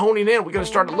start honing in. We've got to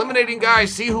start eliminating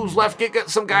guys, see who's left, get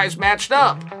some guys matched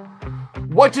up.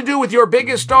 What to do with your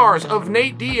biggest stars of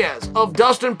Nate Diaz, of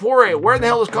Dustin Poirier. Where the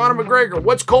hell is Conor McGregor?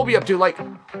 What's Colby up to? Like,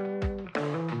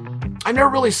 I've never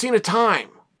really seen a time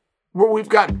where we've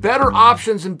got better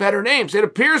options and better names. It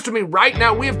appears to me right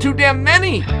now we have too damn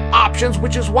many options,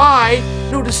 which is why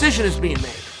no decision is being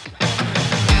made.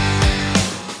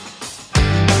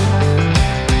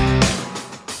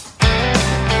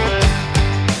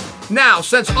 Now,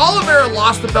 since Oliveira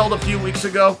lost the belt a few weeks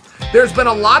ago, there's been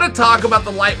a lot of talk about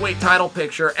the lightweight title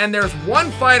picture, and there's one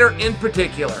fighter in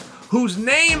particular whose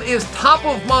name is top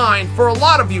of mind for a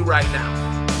lot of you right now.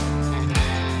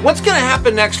 What's going to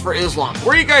happen next for Islam?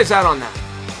 Where are you guys at on that?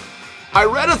 I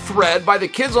read a thread by the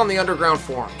kids on the Underground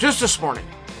Forum just this morning,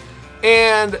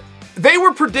 and they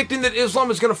were predicting that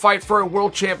Islam is going to fight for a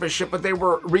world championship, but they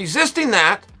were resisting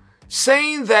that,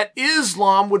 saying that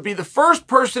Islam would be the first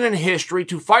person in history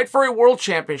to fight for a world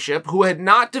championship who had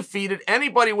not defeated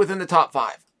anybody within the top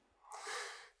 5.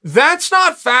 That's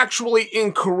not factually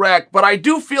incorrect, but I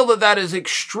do feel that that is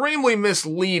extremely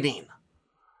misleading.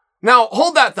 Now,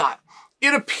 hold that thought.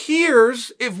 It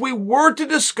appears if we were to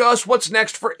discuss what's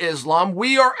next for Islam,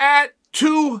 we are at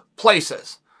 2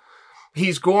 places.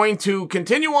 He's going to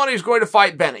continue on. He's going to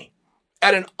fight Benny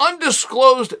at an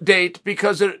undisclosed date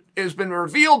because it has been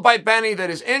revealed by Benny that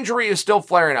his injury is still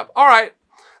flaring up. All right.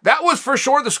 That was for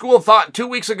sure the school of thought 2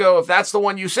 weeks ago. If that's the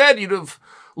one you said, you'd have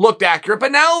looked accurate.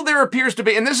 But now there appears to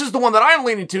be, and this is the one that I'm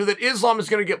leaning to, that Islam is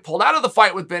going to get pulled out of the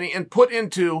fight with Benny and put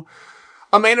into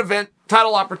a main event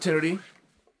title opportunity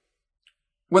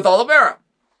with Oliveira.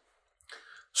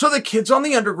 So the kids on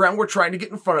the Underground were trying to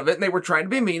get in front of it, and they were trying to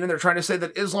be mean, and they're trying to say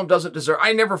that Islam doesn't deserve,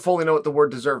 I never fully know what the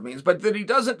word deserve means, but that he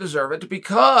doesn't deserve it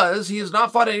because he has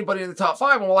not fought anybody in the top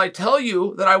 5. And while I tell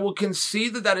you that I will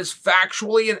concede that that is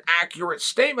factually an accurate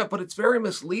statement, but it's very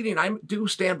misleading, I do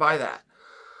stand by that.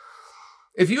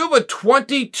 If you have a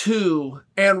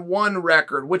 22-1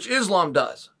 record, which Islam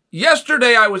does,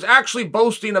 yesterday I was actually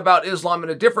boasting about Islam in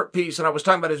a different piece, and I was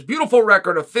talking about his beautiful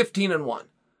record of 15-1.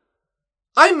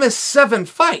 I missed 7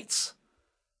 fights.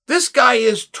 This guy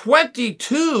is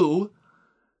 22-1.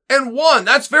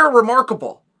 That's very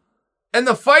remarkable. And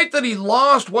the fight that he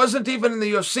lost wasn't even in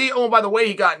the UFC. Oh, by the way,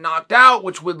 he got knocked out,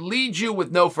 which would lead you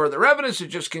with no further evidence to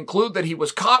just conclude that he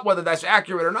was caught, whether that's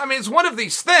accurate or not. I mean, it's one of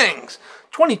these things.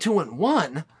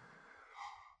 22-1.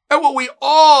 And what we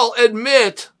all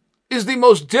admit is the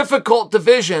most difficult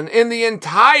division in the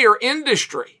entire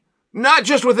industry. Not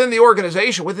just within the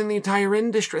organization, within the entire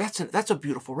industry. That's a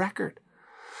beautiful record.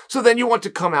 So then you want to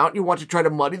come out and you want to try to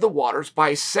muddy the waters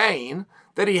by saying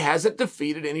that he hasn't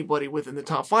defeated anybody within the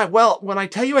top 5. Well, when I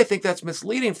tell you I think that's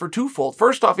misleading for twofold.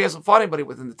 First off, he hasn't fought anybody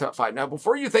within the top 5. Now,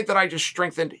 before you think that I just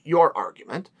strengthened your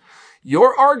argument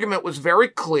was very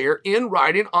clear in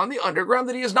writing on the Underground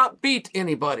that he has not beat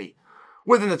anybody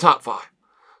within the top 5.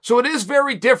 So it is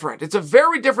very different. It's a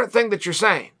very different thing that you're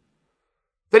saying.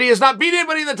 That he has not beat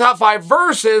anybody in the top 5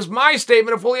 versus my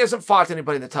statement of, well, he hasn't fought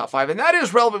anybody in the top 5. And that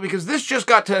is relevant because this just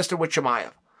got tested with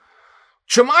Chimaev.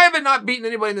 Chimaev had not beaten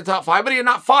anybody in the top 5, but he had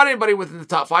not fought anybody within the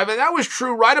top 5. And that was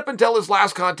true right up until his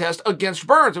last contest against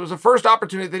Burns. It was the first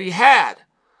opportunity that he had.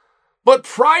 But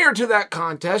prior to that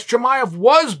contest, Chimaev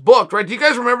was booked, right? Do you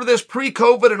guys remember this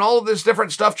pre-COVID and all of this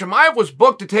different stuff? Chimaev was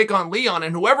booked to take on Leon,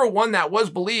 and whoever won that was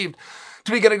believed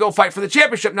to be going to go fight for the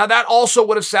championship. Now, that also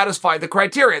would have satisfied the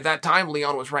criteria. At that time,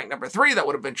 Leon was ranked number 3. That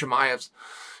would have been Chimaev's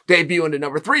debut into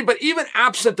number 3. But even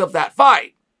absent of that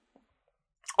fight,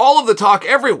 all of the talk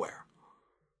everywhere,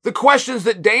 the questions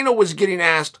that Dana was getting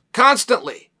asked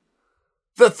constantly,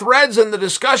 the threads and the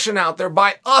discussion out there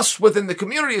by us within the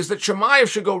community is that Chimaev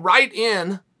should go right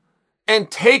in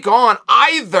and take on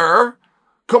either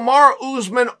Kamaru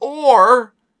Usman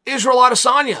or Israel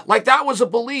Adesanya. Like, that was a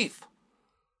belief.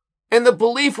 And the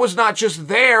belief was not just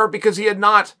there because he had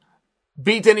not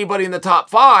beat anybody in the top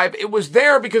 5. It was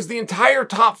there because the entire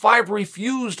top 5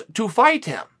 refused to fight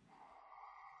him.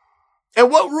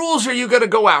 And what rules are you going to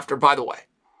go after, by the way?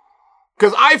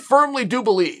 Because I firmly do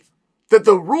believe that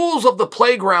the rules of the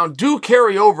playground do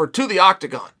carry over to the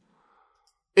octagon.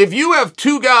 If you have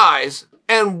 2 guys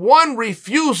and one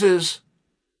refuses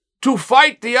to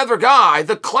fight the other guy,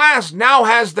 the class now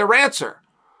has their answer.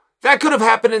 That could have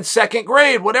happened in 2nd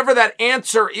grade. Whatever that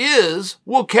answer is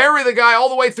will carry the guy all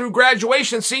the way through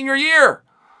graduation senior year.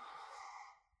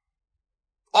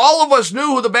 All of us knew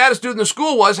who the baddest dude in the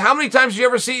school was. How many times do you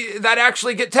ever see that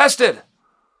actually get tested?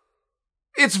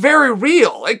 It's very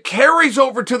real. It carries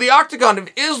over to the octagon.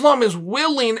 If Islam is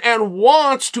willing and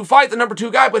wants to fight the number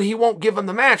 2 guy, but he won't give him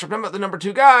the match, I'm talking about the number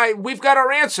 2 guy, we've got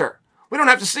our answer. We don't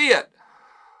have to see it.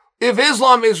 If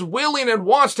Islam is willing and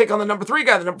wants to take on the number 3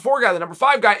 guy, the number 4 guy, the number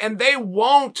 5 guy, and they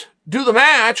won't do the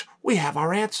match, we have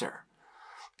our answer.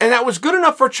 And that was good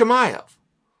enough for Chimaev.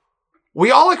 We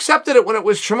all accepted it when it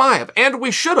was Chimaev, and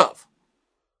we should have.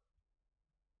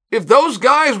 If those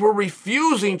guys were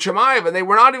refusing Chimaev, and they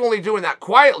were not only doing that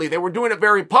quietly, they were doing it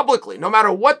very publicly, no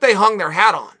matter what they hung their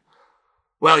hat on.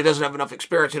 Well, he doesn't have enough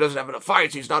experience, he doesn't have enough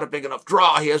fights, he's not a big enough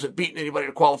draw, he hasn't beaten anybody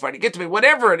to qualify to get to me.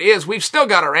 Whatever it is, we've still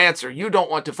got our answer. You don't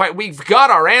want to fight. We've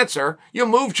got our answer. You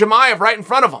move Chimaev right in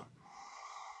front of him.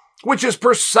 Which is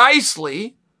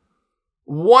precisely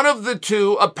one of the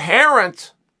 2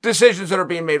 apparent decisions that are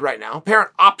being made right now,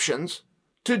 apparent options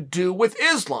to do with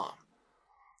Islam.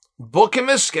 Book him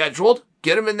as scheduled,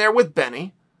 get him in there with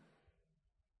Benny.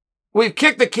 We've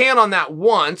kicked the can on that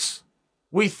once.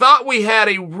 We thought we had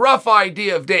a rough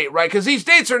idea of date, right? Because these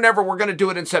dates are never, we're going to do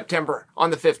it in September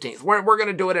on the 15th. We're going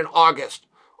to do it in August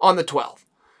on the 12th.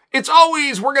 It's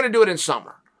always, we're going to do it in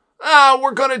summer.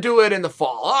 We're going to do it in the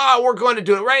fall. We're going to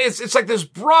do it, right? It's like this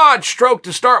broad stroke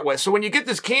to start with. So when you get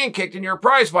this can kicked and you're a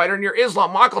prize fighter and you're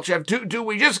Islam Makhachev, do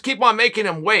we just keep on making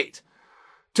him wait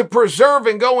to preserve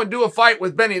and go and do a fight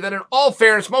with Benny that, in all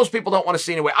fairness, most people don't want to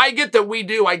see anyway? I get that we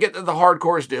do. I get that the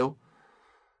hardcores do.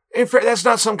 In fact, that's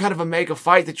not some kind of a mega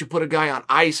fight that you put a guy on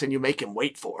ice and you make him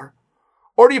wait for.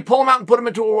 Or do you pull him out and put him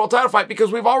into a world title fight? Because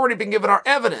we've already been given our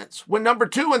evidence. When number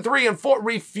 2 and 3 and 4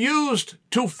 refused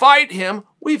to fight him,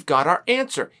 we've got our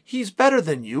answer. He's better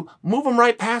than you. Move him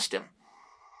right past him.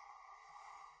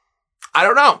 I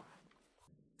don't know.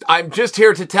 I'm just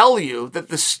here to tell you that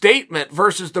the statement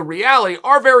versus the reality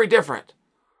are very different.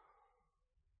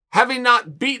 Having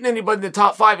not beaten anybody in the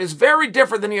top 5 is very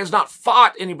different than he has not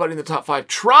fought anybody in the top 5.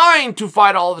 Trying to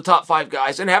fight all of the top 5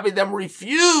 guys and having them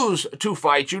refuse to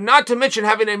fight you, not to mention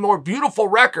having a more beautiful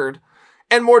record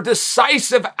and more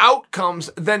decisive outcomes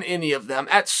than any of them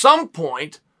at some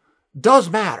point does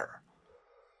matter.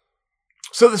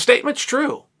 So the statement's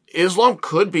true. Islam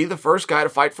could be the first guy to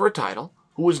fight for a title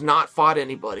who has not fought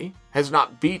anybody, has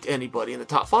not beat anybody in the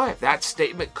top 5. That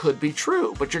statement could be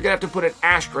true, but you're going to have to put an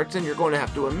asterisk and you're going to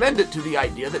have to amend it to the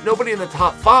idea that nobody in the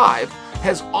top 5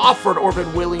 has offered or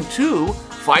been willing to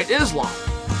fight Islam.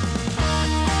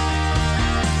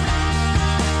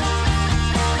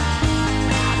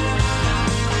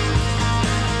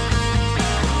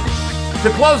 To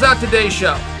close out today's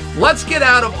show, let's get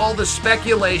out of all the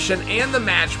speculation and the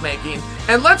matchmaking,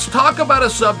 and let's talk about a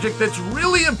subject that's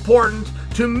really important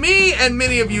to me and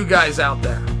many of you guys out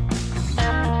there.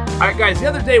 All right, guys, the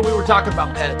other day we were talking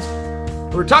about PEDs.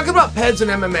 We were talking about PEDs in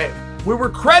MMA. We were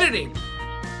crediting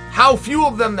how few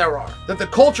of them there are, that the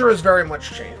culture has very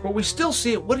much changed, but we still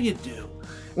see it. What do you do?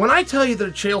 When I tell you that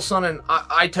a Chael Sonnen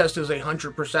eye test is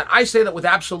 100%, I say that with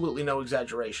absolutely no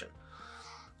exaggeration.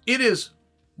 It is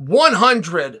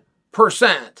 100%.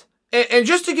 And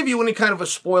just to give you any kind of a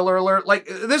spoiler alert, like,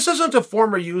 this isn't a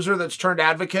former user that's turned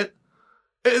advocate.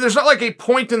 There's not like a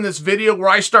point in this video where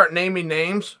I start naming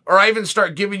names or I even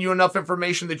start giving you enough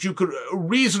information that you could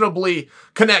reasonably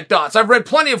connect dots. I've read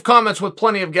plenty of comments with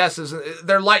plenty of guesses.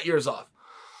 They're light years off.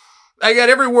 I got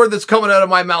every word that's coming out of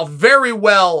my mouth very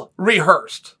well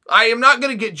rehearsed. I am not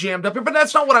going to get jammed up here, but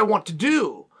that's not what I want to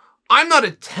do. I'm not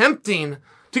attempting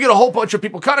to get a whole bunch of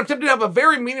people caught. I'm attempting to have a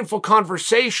very meaningful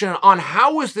conversation on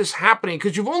how is this happening,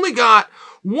 because you've only got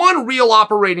one real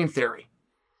operating theory,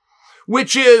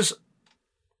 which is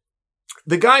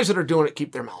the guys that are doing it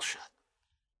keep their mouths shut.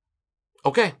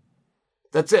 Okay,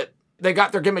 that's it. They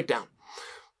got their gimmick down.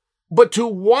 But to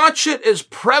watch it as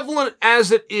prevalent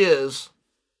as it is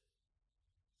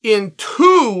in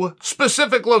 2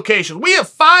 specific locations. We have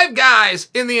 5 guys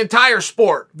in the entire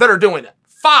sport that are doing it.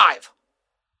 5.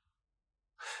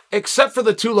 Except for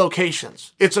the 2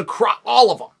 locations. It's across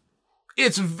all of them.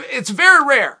 It's very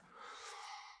rare.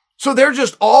 So they're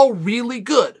just all really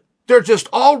good. They're just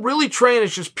all really trained.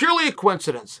 It's just purely a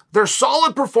coincidence. They're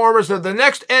solid performers. They're the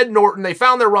next Ed Norton. They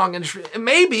found their wrong industry.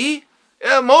 Maybe,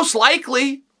 most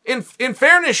likely, in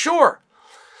fairness, sure.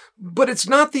 But it's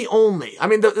not the only. I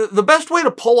mean, the best way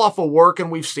to pull off a work,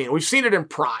 and we've seen it in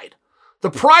Pride.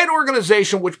 The Pride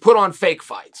organization, which put on fake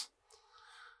fights.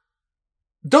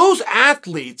 Those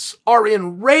athletes are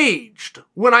enraged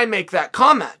when I make that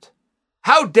comment.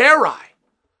 How dare I?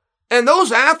 And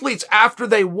those athletes, after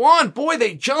they won, boy,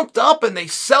 they jumped up and they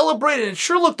celebrated. It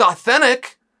sure looked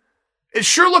authentic. It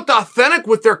sure looked authentic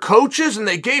with their coaches, and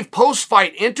they gave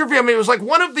post-fight interview. I mean, it was like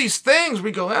one of these things.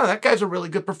 We go, oh, that guy's a really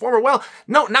good performer. Well,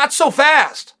 no, not so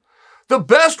fast. The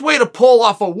best way to pull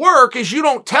off a work is you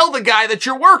don't tell the guy that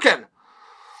you're working.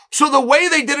 So the way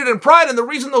they did it in Pride, and the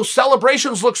reason those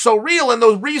celebrations look so real, and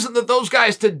the reason that those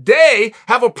guys today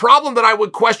have a problem that I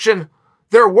would question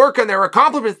their work and their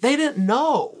accomplishment, they didn't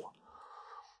know.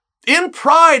 In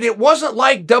Pride, it wasn't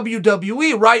like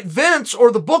WWE, right? Vince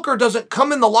or the booker doesn't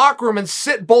come in the locker room and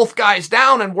sit both guys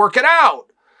down and work it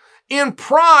out. In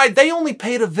Pride, they only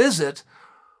paid a visit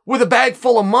with a bag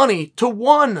full of money to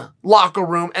one locker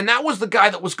room, and that was the guy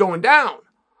that was going down.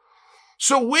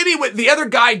 So the other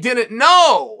guy didn't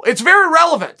know. It's very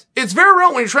relevant. It's very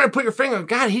relevant when you're trying to put your finger on,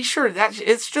 God,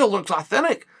 it still looks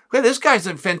authentic. Okay, this guy's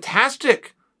a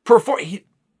fantastic performer.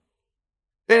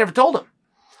 They never told him.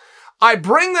 I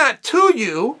bring that to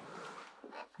you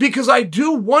because I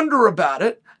do wonder about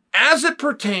it as it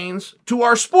pertains to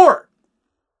our sport.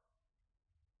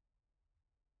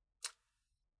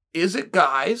 Is it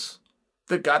guys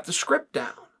that got the script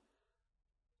down?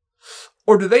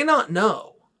 Or do they not know?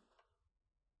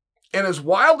 And as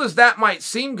wild as that might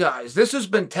seem, guys, this has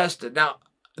been tested. Now,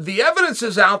 the evidence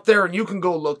is out there and you can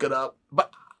go look it up,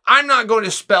 but I'm not going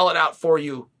to spell it out for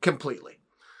you completely.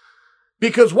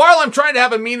 Because while I'm trying to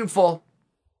have a meaningful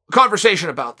conversation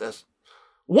about this,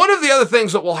 one of the other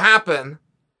things that will happen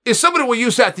is somebody will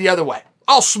use that the other way.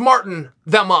 I'll smarten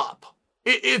them up.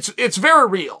 It's very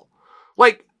real.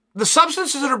 Like, the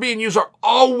substances that are being used are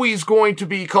always going to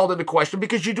be called into question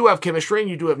because you do have chemistry and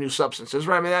you do have new substances,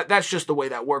 right? I mean, that's just the way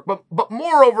that works. But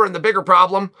moreover, in the bigger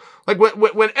problem, like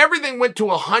when everything went to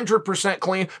 100%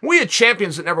 clean, we had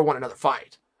champions that never won another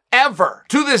fight. Ever.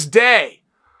 To this day.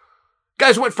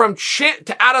 Guys went from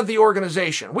to out of the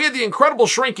organization. We had the incredible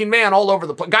shrinking man all over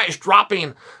the place. Guys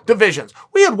dropping divisions.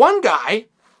 We had one guy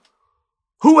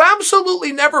who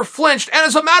absolutely never flinched, and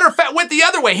as a matter of fact, went the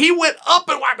other way. He went up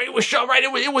and it was show right.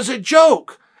 It was a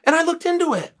joke. And I looked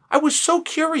into it. I was so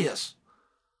curious.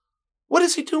 What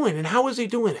is he doing and how is he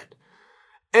doing it?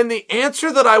 And the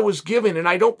answer that I was given, and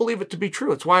I don't believe it to be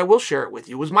true, it's why I will share it with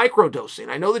you, was microdosing.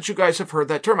 I know that you guys have heard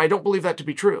that term. I don't believe that to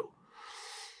be true.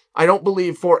 I don't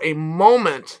believe for a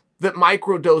moment that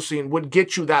microdosing would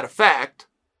get you that effect.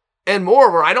 And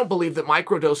moreover, I don't believe that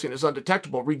microdosing is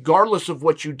undetectable, regardless of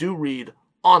what you do read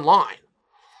online.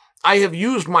 I have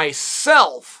used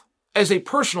myself as a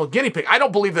personal guinea pig. I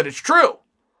don't believe that it's true.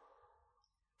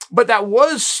 But that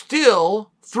was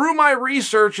still, through my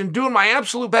research and doing my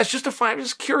absolute best, just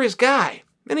a curious guy.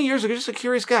 Many years ago, just a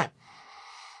curious guy.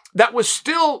 That was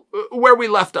still where we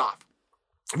left off.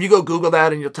 If you go Google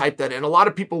that and you'll type that in, a lot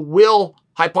of people will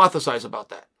hypothesize about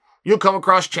that. You'll come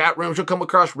across chat rooms, you'll come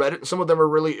across Reddit, and some of them are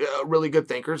really good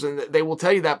thinkers, and they will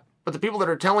tell you that. But the people that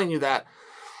are telling you that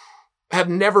have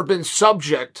never been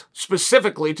subject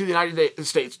specifically to the United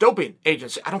States Doping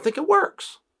Agency. I don't think it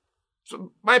works.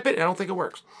 So, my opinion, I don't think it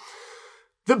works.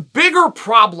 The bigger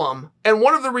problem, and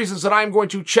one of the reasons that I'm going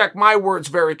to check my words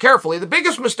very carefully, the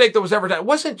biggest mistake that was ever done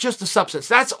wasn't just the substance.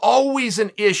 That's always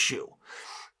an issue.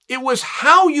 It was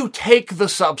how you take the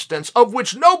substance, of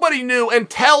which nobody knew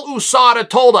until USADA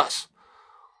told us.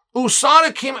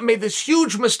 USADA came and made this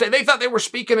huge mistake. They thought they were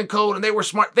speaking in code and they were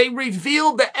smart. They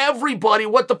revealed to everybody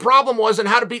what the problem was and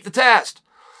how to beat the test.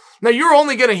 Now, you're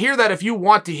only going to hear that if you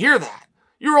want to hear that.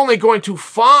 You're only going to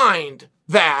find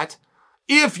that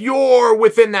if you're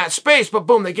within that space. But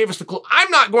boom, they gave us the clue. I'm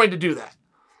not going to do that.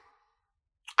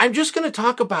 I'm just going to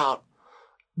talk about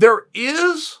there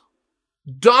is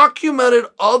documented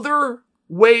other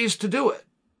ways to do it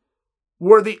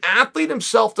where the athlete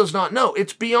himself does not know.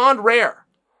 It's beyond rare.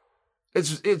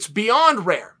 It's beyond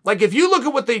rare. Like if you look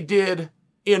at what they did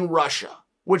in Russia,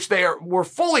 which were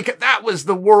fully, that was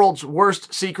the world's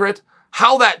worst secret,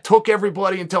 how that took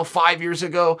everybody until 5 years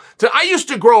ago. I used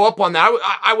to grow up on that.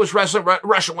 I was wrestling.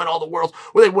 Russia win all the worlds,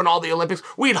 where they win all the Olympics.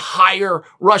 We'd hire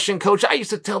Russian coach. I used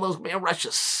to tell those, man,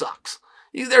 Russia sucks.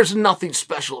 There's nothing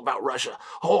special about Russia.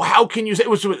 Oh, how can you say it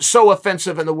was so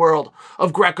offensive in the world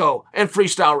of Greco and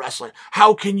freestyle wrestling?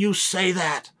 How can you say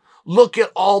that? Look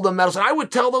at all the medals. And I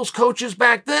would tell those coaches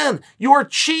back then, you're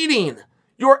cheating.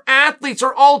 Your athletes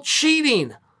are all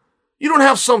cheating. You don't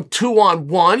have some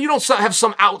 2-on-1. You don't have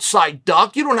some outside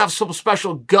duck. You don't have some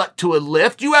special gut to a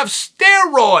lift. You have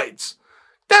steroids.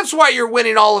 That's why you're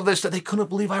winning all of this. That they couldn't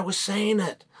believe I was saying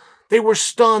it. They were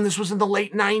stunned. This was in the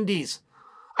late 90s.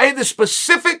 I had this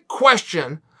specific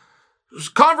conversation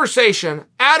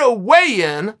at a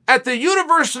weigh-in at the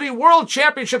University World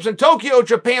Championships in Tokyo,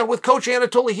 Japan with Coach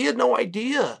Anatoly. He had no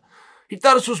idea. He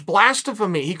thought this was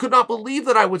blasphemy. He could not believe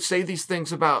that I would say these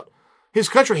things about his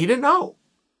country. He didn't know.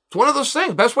 It's one of those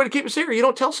things. Best way to keep it secret, you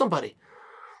don't tell somebody.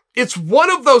 It's one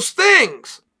of those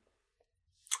things.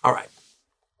 All right.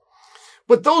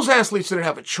 But those athletes didn't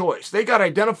have a choice. They got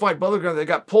identified by other guns. They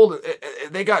got pulled.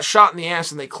 They got shot in the ass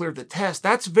and they cleared the test.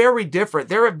 That's very different.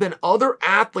 There have been other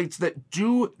athletes that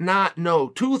do not know.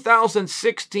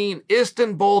 2016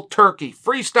 Istanbul, Turkey.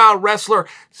 Freestyle wrestler,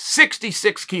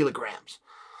 66 kilograms.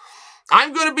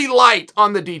 I'm going to be light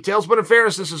on the details, but in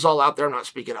fairness, this is all out there. I'm not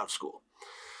speaking out of school.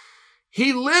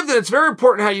 He lived, and it's very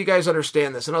important how you guys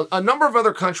understand this, and a number of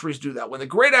other countries do that. When the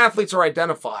great athletes are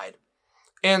identified,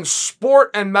 and sport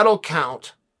and medal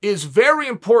count is very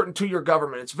important to your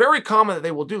government, it's very common that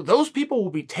they will do. Those people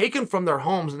will be taken from their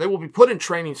homes, and they will be put in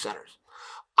training centers.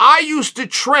 I used to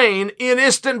train in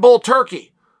Istanbul,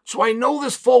 Turkey, so I know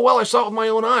this full well. I saw it with my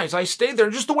own eyes. I stayed there,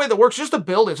 and just the way that works, just a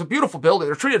building. It's a beautiful building.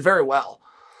 They're treated very well.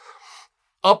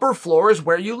 Upper floor is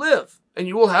where you live. And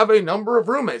you will have a number of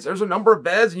roommates. There's a number of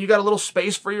beds, and you got a little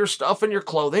space for your stuff and your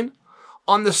clothing.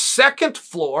 On the second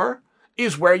floor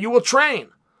is where you will train.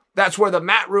 That's where the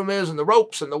mat room is, and the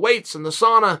ropes, and the weights, and the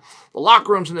sauna, the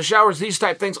locker rooms, and the showers, these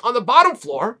type things. On the bottom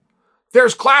floor,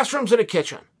 there's classrooms and a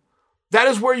kitchen. That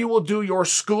is where you will do your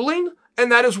schooling,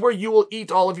 and that is where you will eat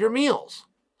all of your meals.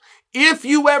 If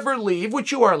you ever leave,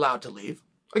 which you are allowed to leave,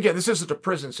 again, this isn't a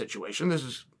prison situation. This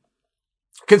is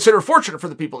considered fortunate for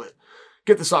the people that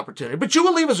get this opportunity. But you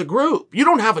will leave as a group. You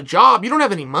don't have a job. You don't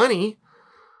have any money.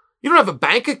 You don't have a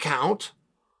bank account.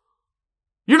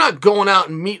 You're not going out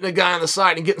and meeting a guy on the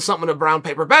side and getting something in a brown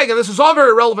paper bag. And this is all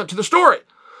very relevant to the story.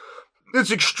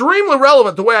 It's extremely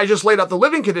relevant the way I just laid out the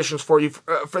living conditions for you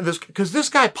for this, because this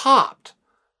guy popped.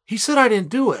 He said I didn't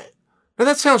do it. Now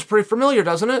that sounds pretty familiar,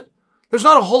 doesn't it? There's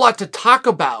not a whole lot to talk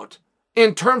about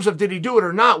in terms of did he do it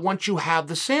or not once you have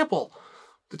the sample.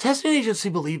 The testing agency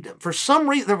believed him. For some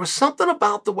reason, there was something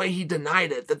about the way he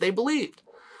denied it that they believed.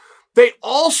 They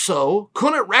also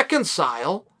couldn't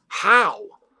reconcile how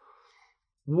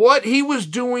what he was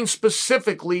doing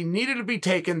specifically needed to be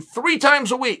taken 3 times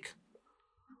a week.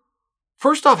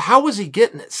 First off, how was he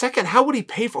getting it? Second, how would he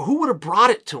pay for it? Who would have brought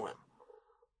it to him?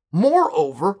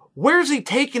 Moreover, where's he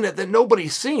taking it that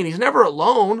nobody's seen? He's never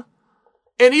alone.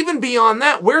 And even beyond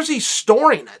that, where's he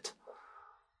storing it?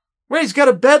 Well, he's got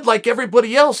a bed like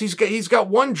everybody else. He's got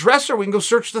one dresser. We can go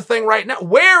search the thing right now.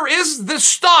 Where is this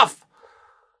stuff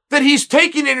that he's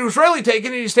taking and he was rarely taking,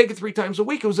 and he's taking 3 times a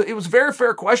week? It was very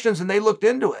fair questions, and they looked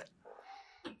into it.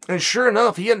 And sure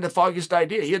enough, he hadn't the foggiest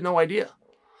idea. He had no idea.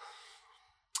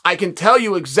 I can tell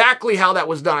you exactly how that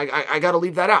was done. I got to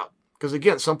leave that out. Because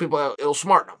again, some people, it'll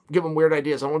smart them. Give them weird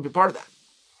ideas. I don't want to be part of that.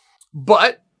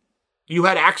 But you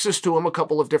had access to him a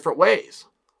couple of different ways.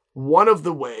 One of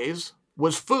the ways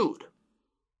was food.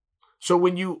 So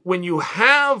when you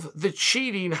have the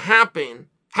cheating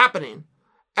happening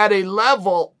at a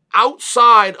level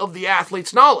outside of the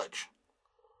athlete's knowledge,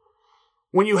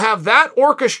 when you have that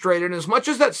orchestrated, as much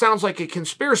as that sounds like a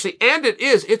conspiracy, and it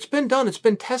is, it's been done, it's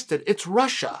been tested, it's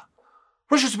Russia.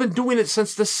 Russia's been doing it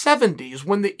since the 70s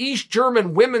when the East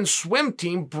German women's swim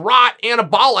team brought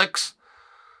anabolics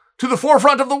to the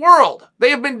forefront of the world.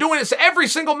 They have been doing it. Every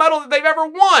single medal that they've ever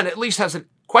won at least has a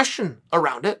question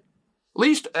around it. At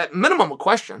least, at minimum, a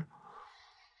question.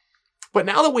 But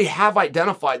now that we have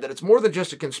identified that it's more than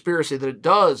just a conspiracy, that it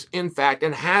does, in fact,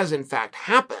 and has, in fact,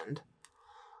 happened,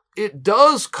 it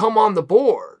does come on the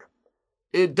board.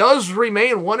 It does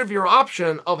remain one of your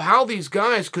option of how these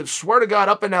guys could swear to God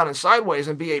up and down and sideways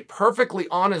and be a perfectly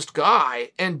honest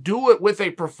guy and do it with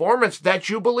a performance that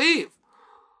you believe.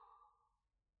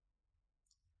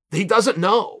 He doesn't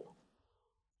know.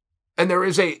 And there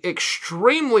is a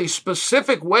extremely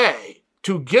specific way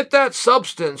to get that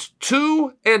substance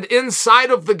to and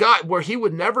inside of the guy where he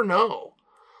would never know.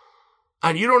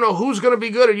 and you don't know who's going to be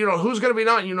good and you know who's going to be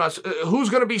not, you know who's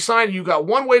going to be signed. You got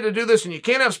one way to do this and you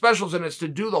can't have specials, and it's to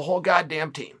do the whole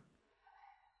goddamn team.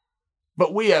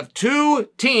 But we have 2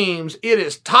 teams. It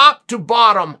is top to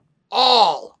bottom,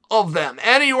 all of them.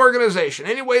 Any organization,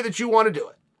 any way that you want to do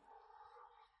it.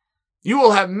 You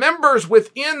will have members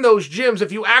within those gyms,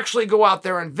 if you actually go out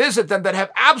there and visit them, that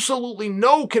have absolutely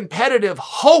no competitive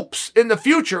hopes in the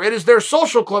future. It is their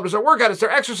social club, it's their workout, it's their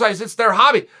exercise, it's their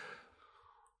hobby.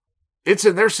 It's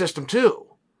in their system too.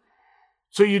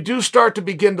 So you do start to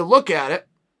begin to look at it,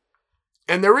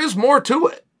 and there is more to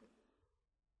it.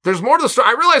 There's more to the story.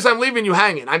 I realize I'm leaving you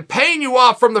hanging. I'm paying you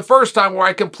off from the first time where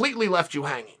I completely left you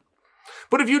hanging.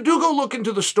 But if you do go look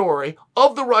into the story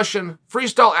of the Russian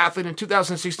freestyle athlete in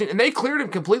 2016, and they cleared him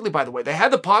completely, by the way. They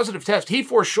had the positive test. He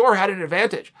for sure had an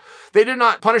advantage. They did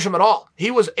not punish him at all.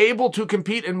 He was able to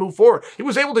compete and move forward. He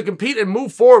was able to compete and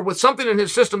move forward with something in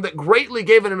his system that greatly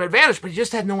gave him an advantage, but he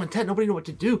just had no intent. Nobody knew what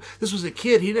to do. This was a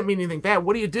kid. He didn't mean anything bad.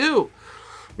 What do?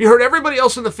 You heard everybody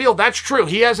else in the field. That's true.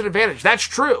 He has an advantage. That's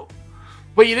true.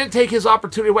 But you didn't take his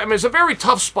opportunity away. I mean, it's a very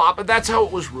tough spot, but that's how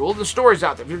it was ruled. The story's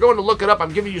out there. If you're going to look it up,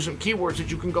 I'm giving you some keywords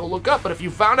that you can go look up. But if you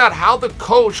found out how the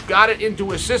coach got it into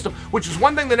his system, which is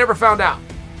one thing they never found out.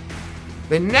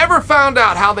 They never found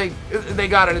out how they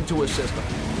got it into his system.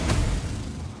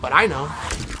 But I know.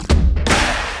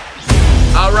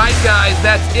 All right, guys,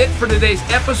 that's it for today's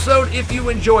episode. If you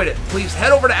enjoyed it, please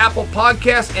head over to Apple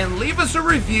Podcasts and leave us a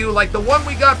review like the one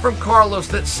we got from Carlos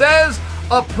that says,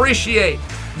 appreciate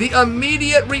the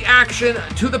immediate reaction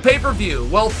to the pay-per-view.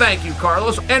 Well, thank you,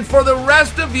 Carlos. And for the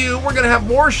rest of you, we're going to have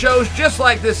more shows just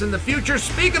like this in the future.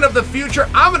 Speaking of the future,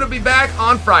 I'm going to be back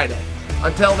on Friday.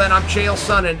 Until then, I'm Chael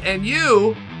Sonnen, and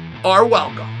you are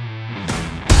welcome.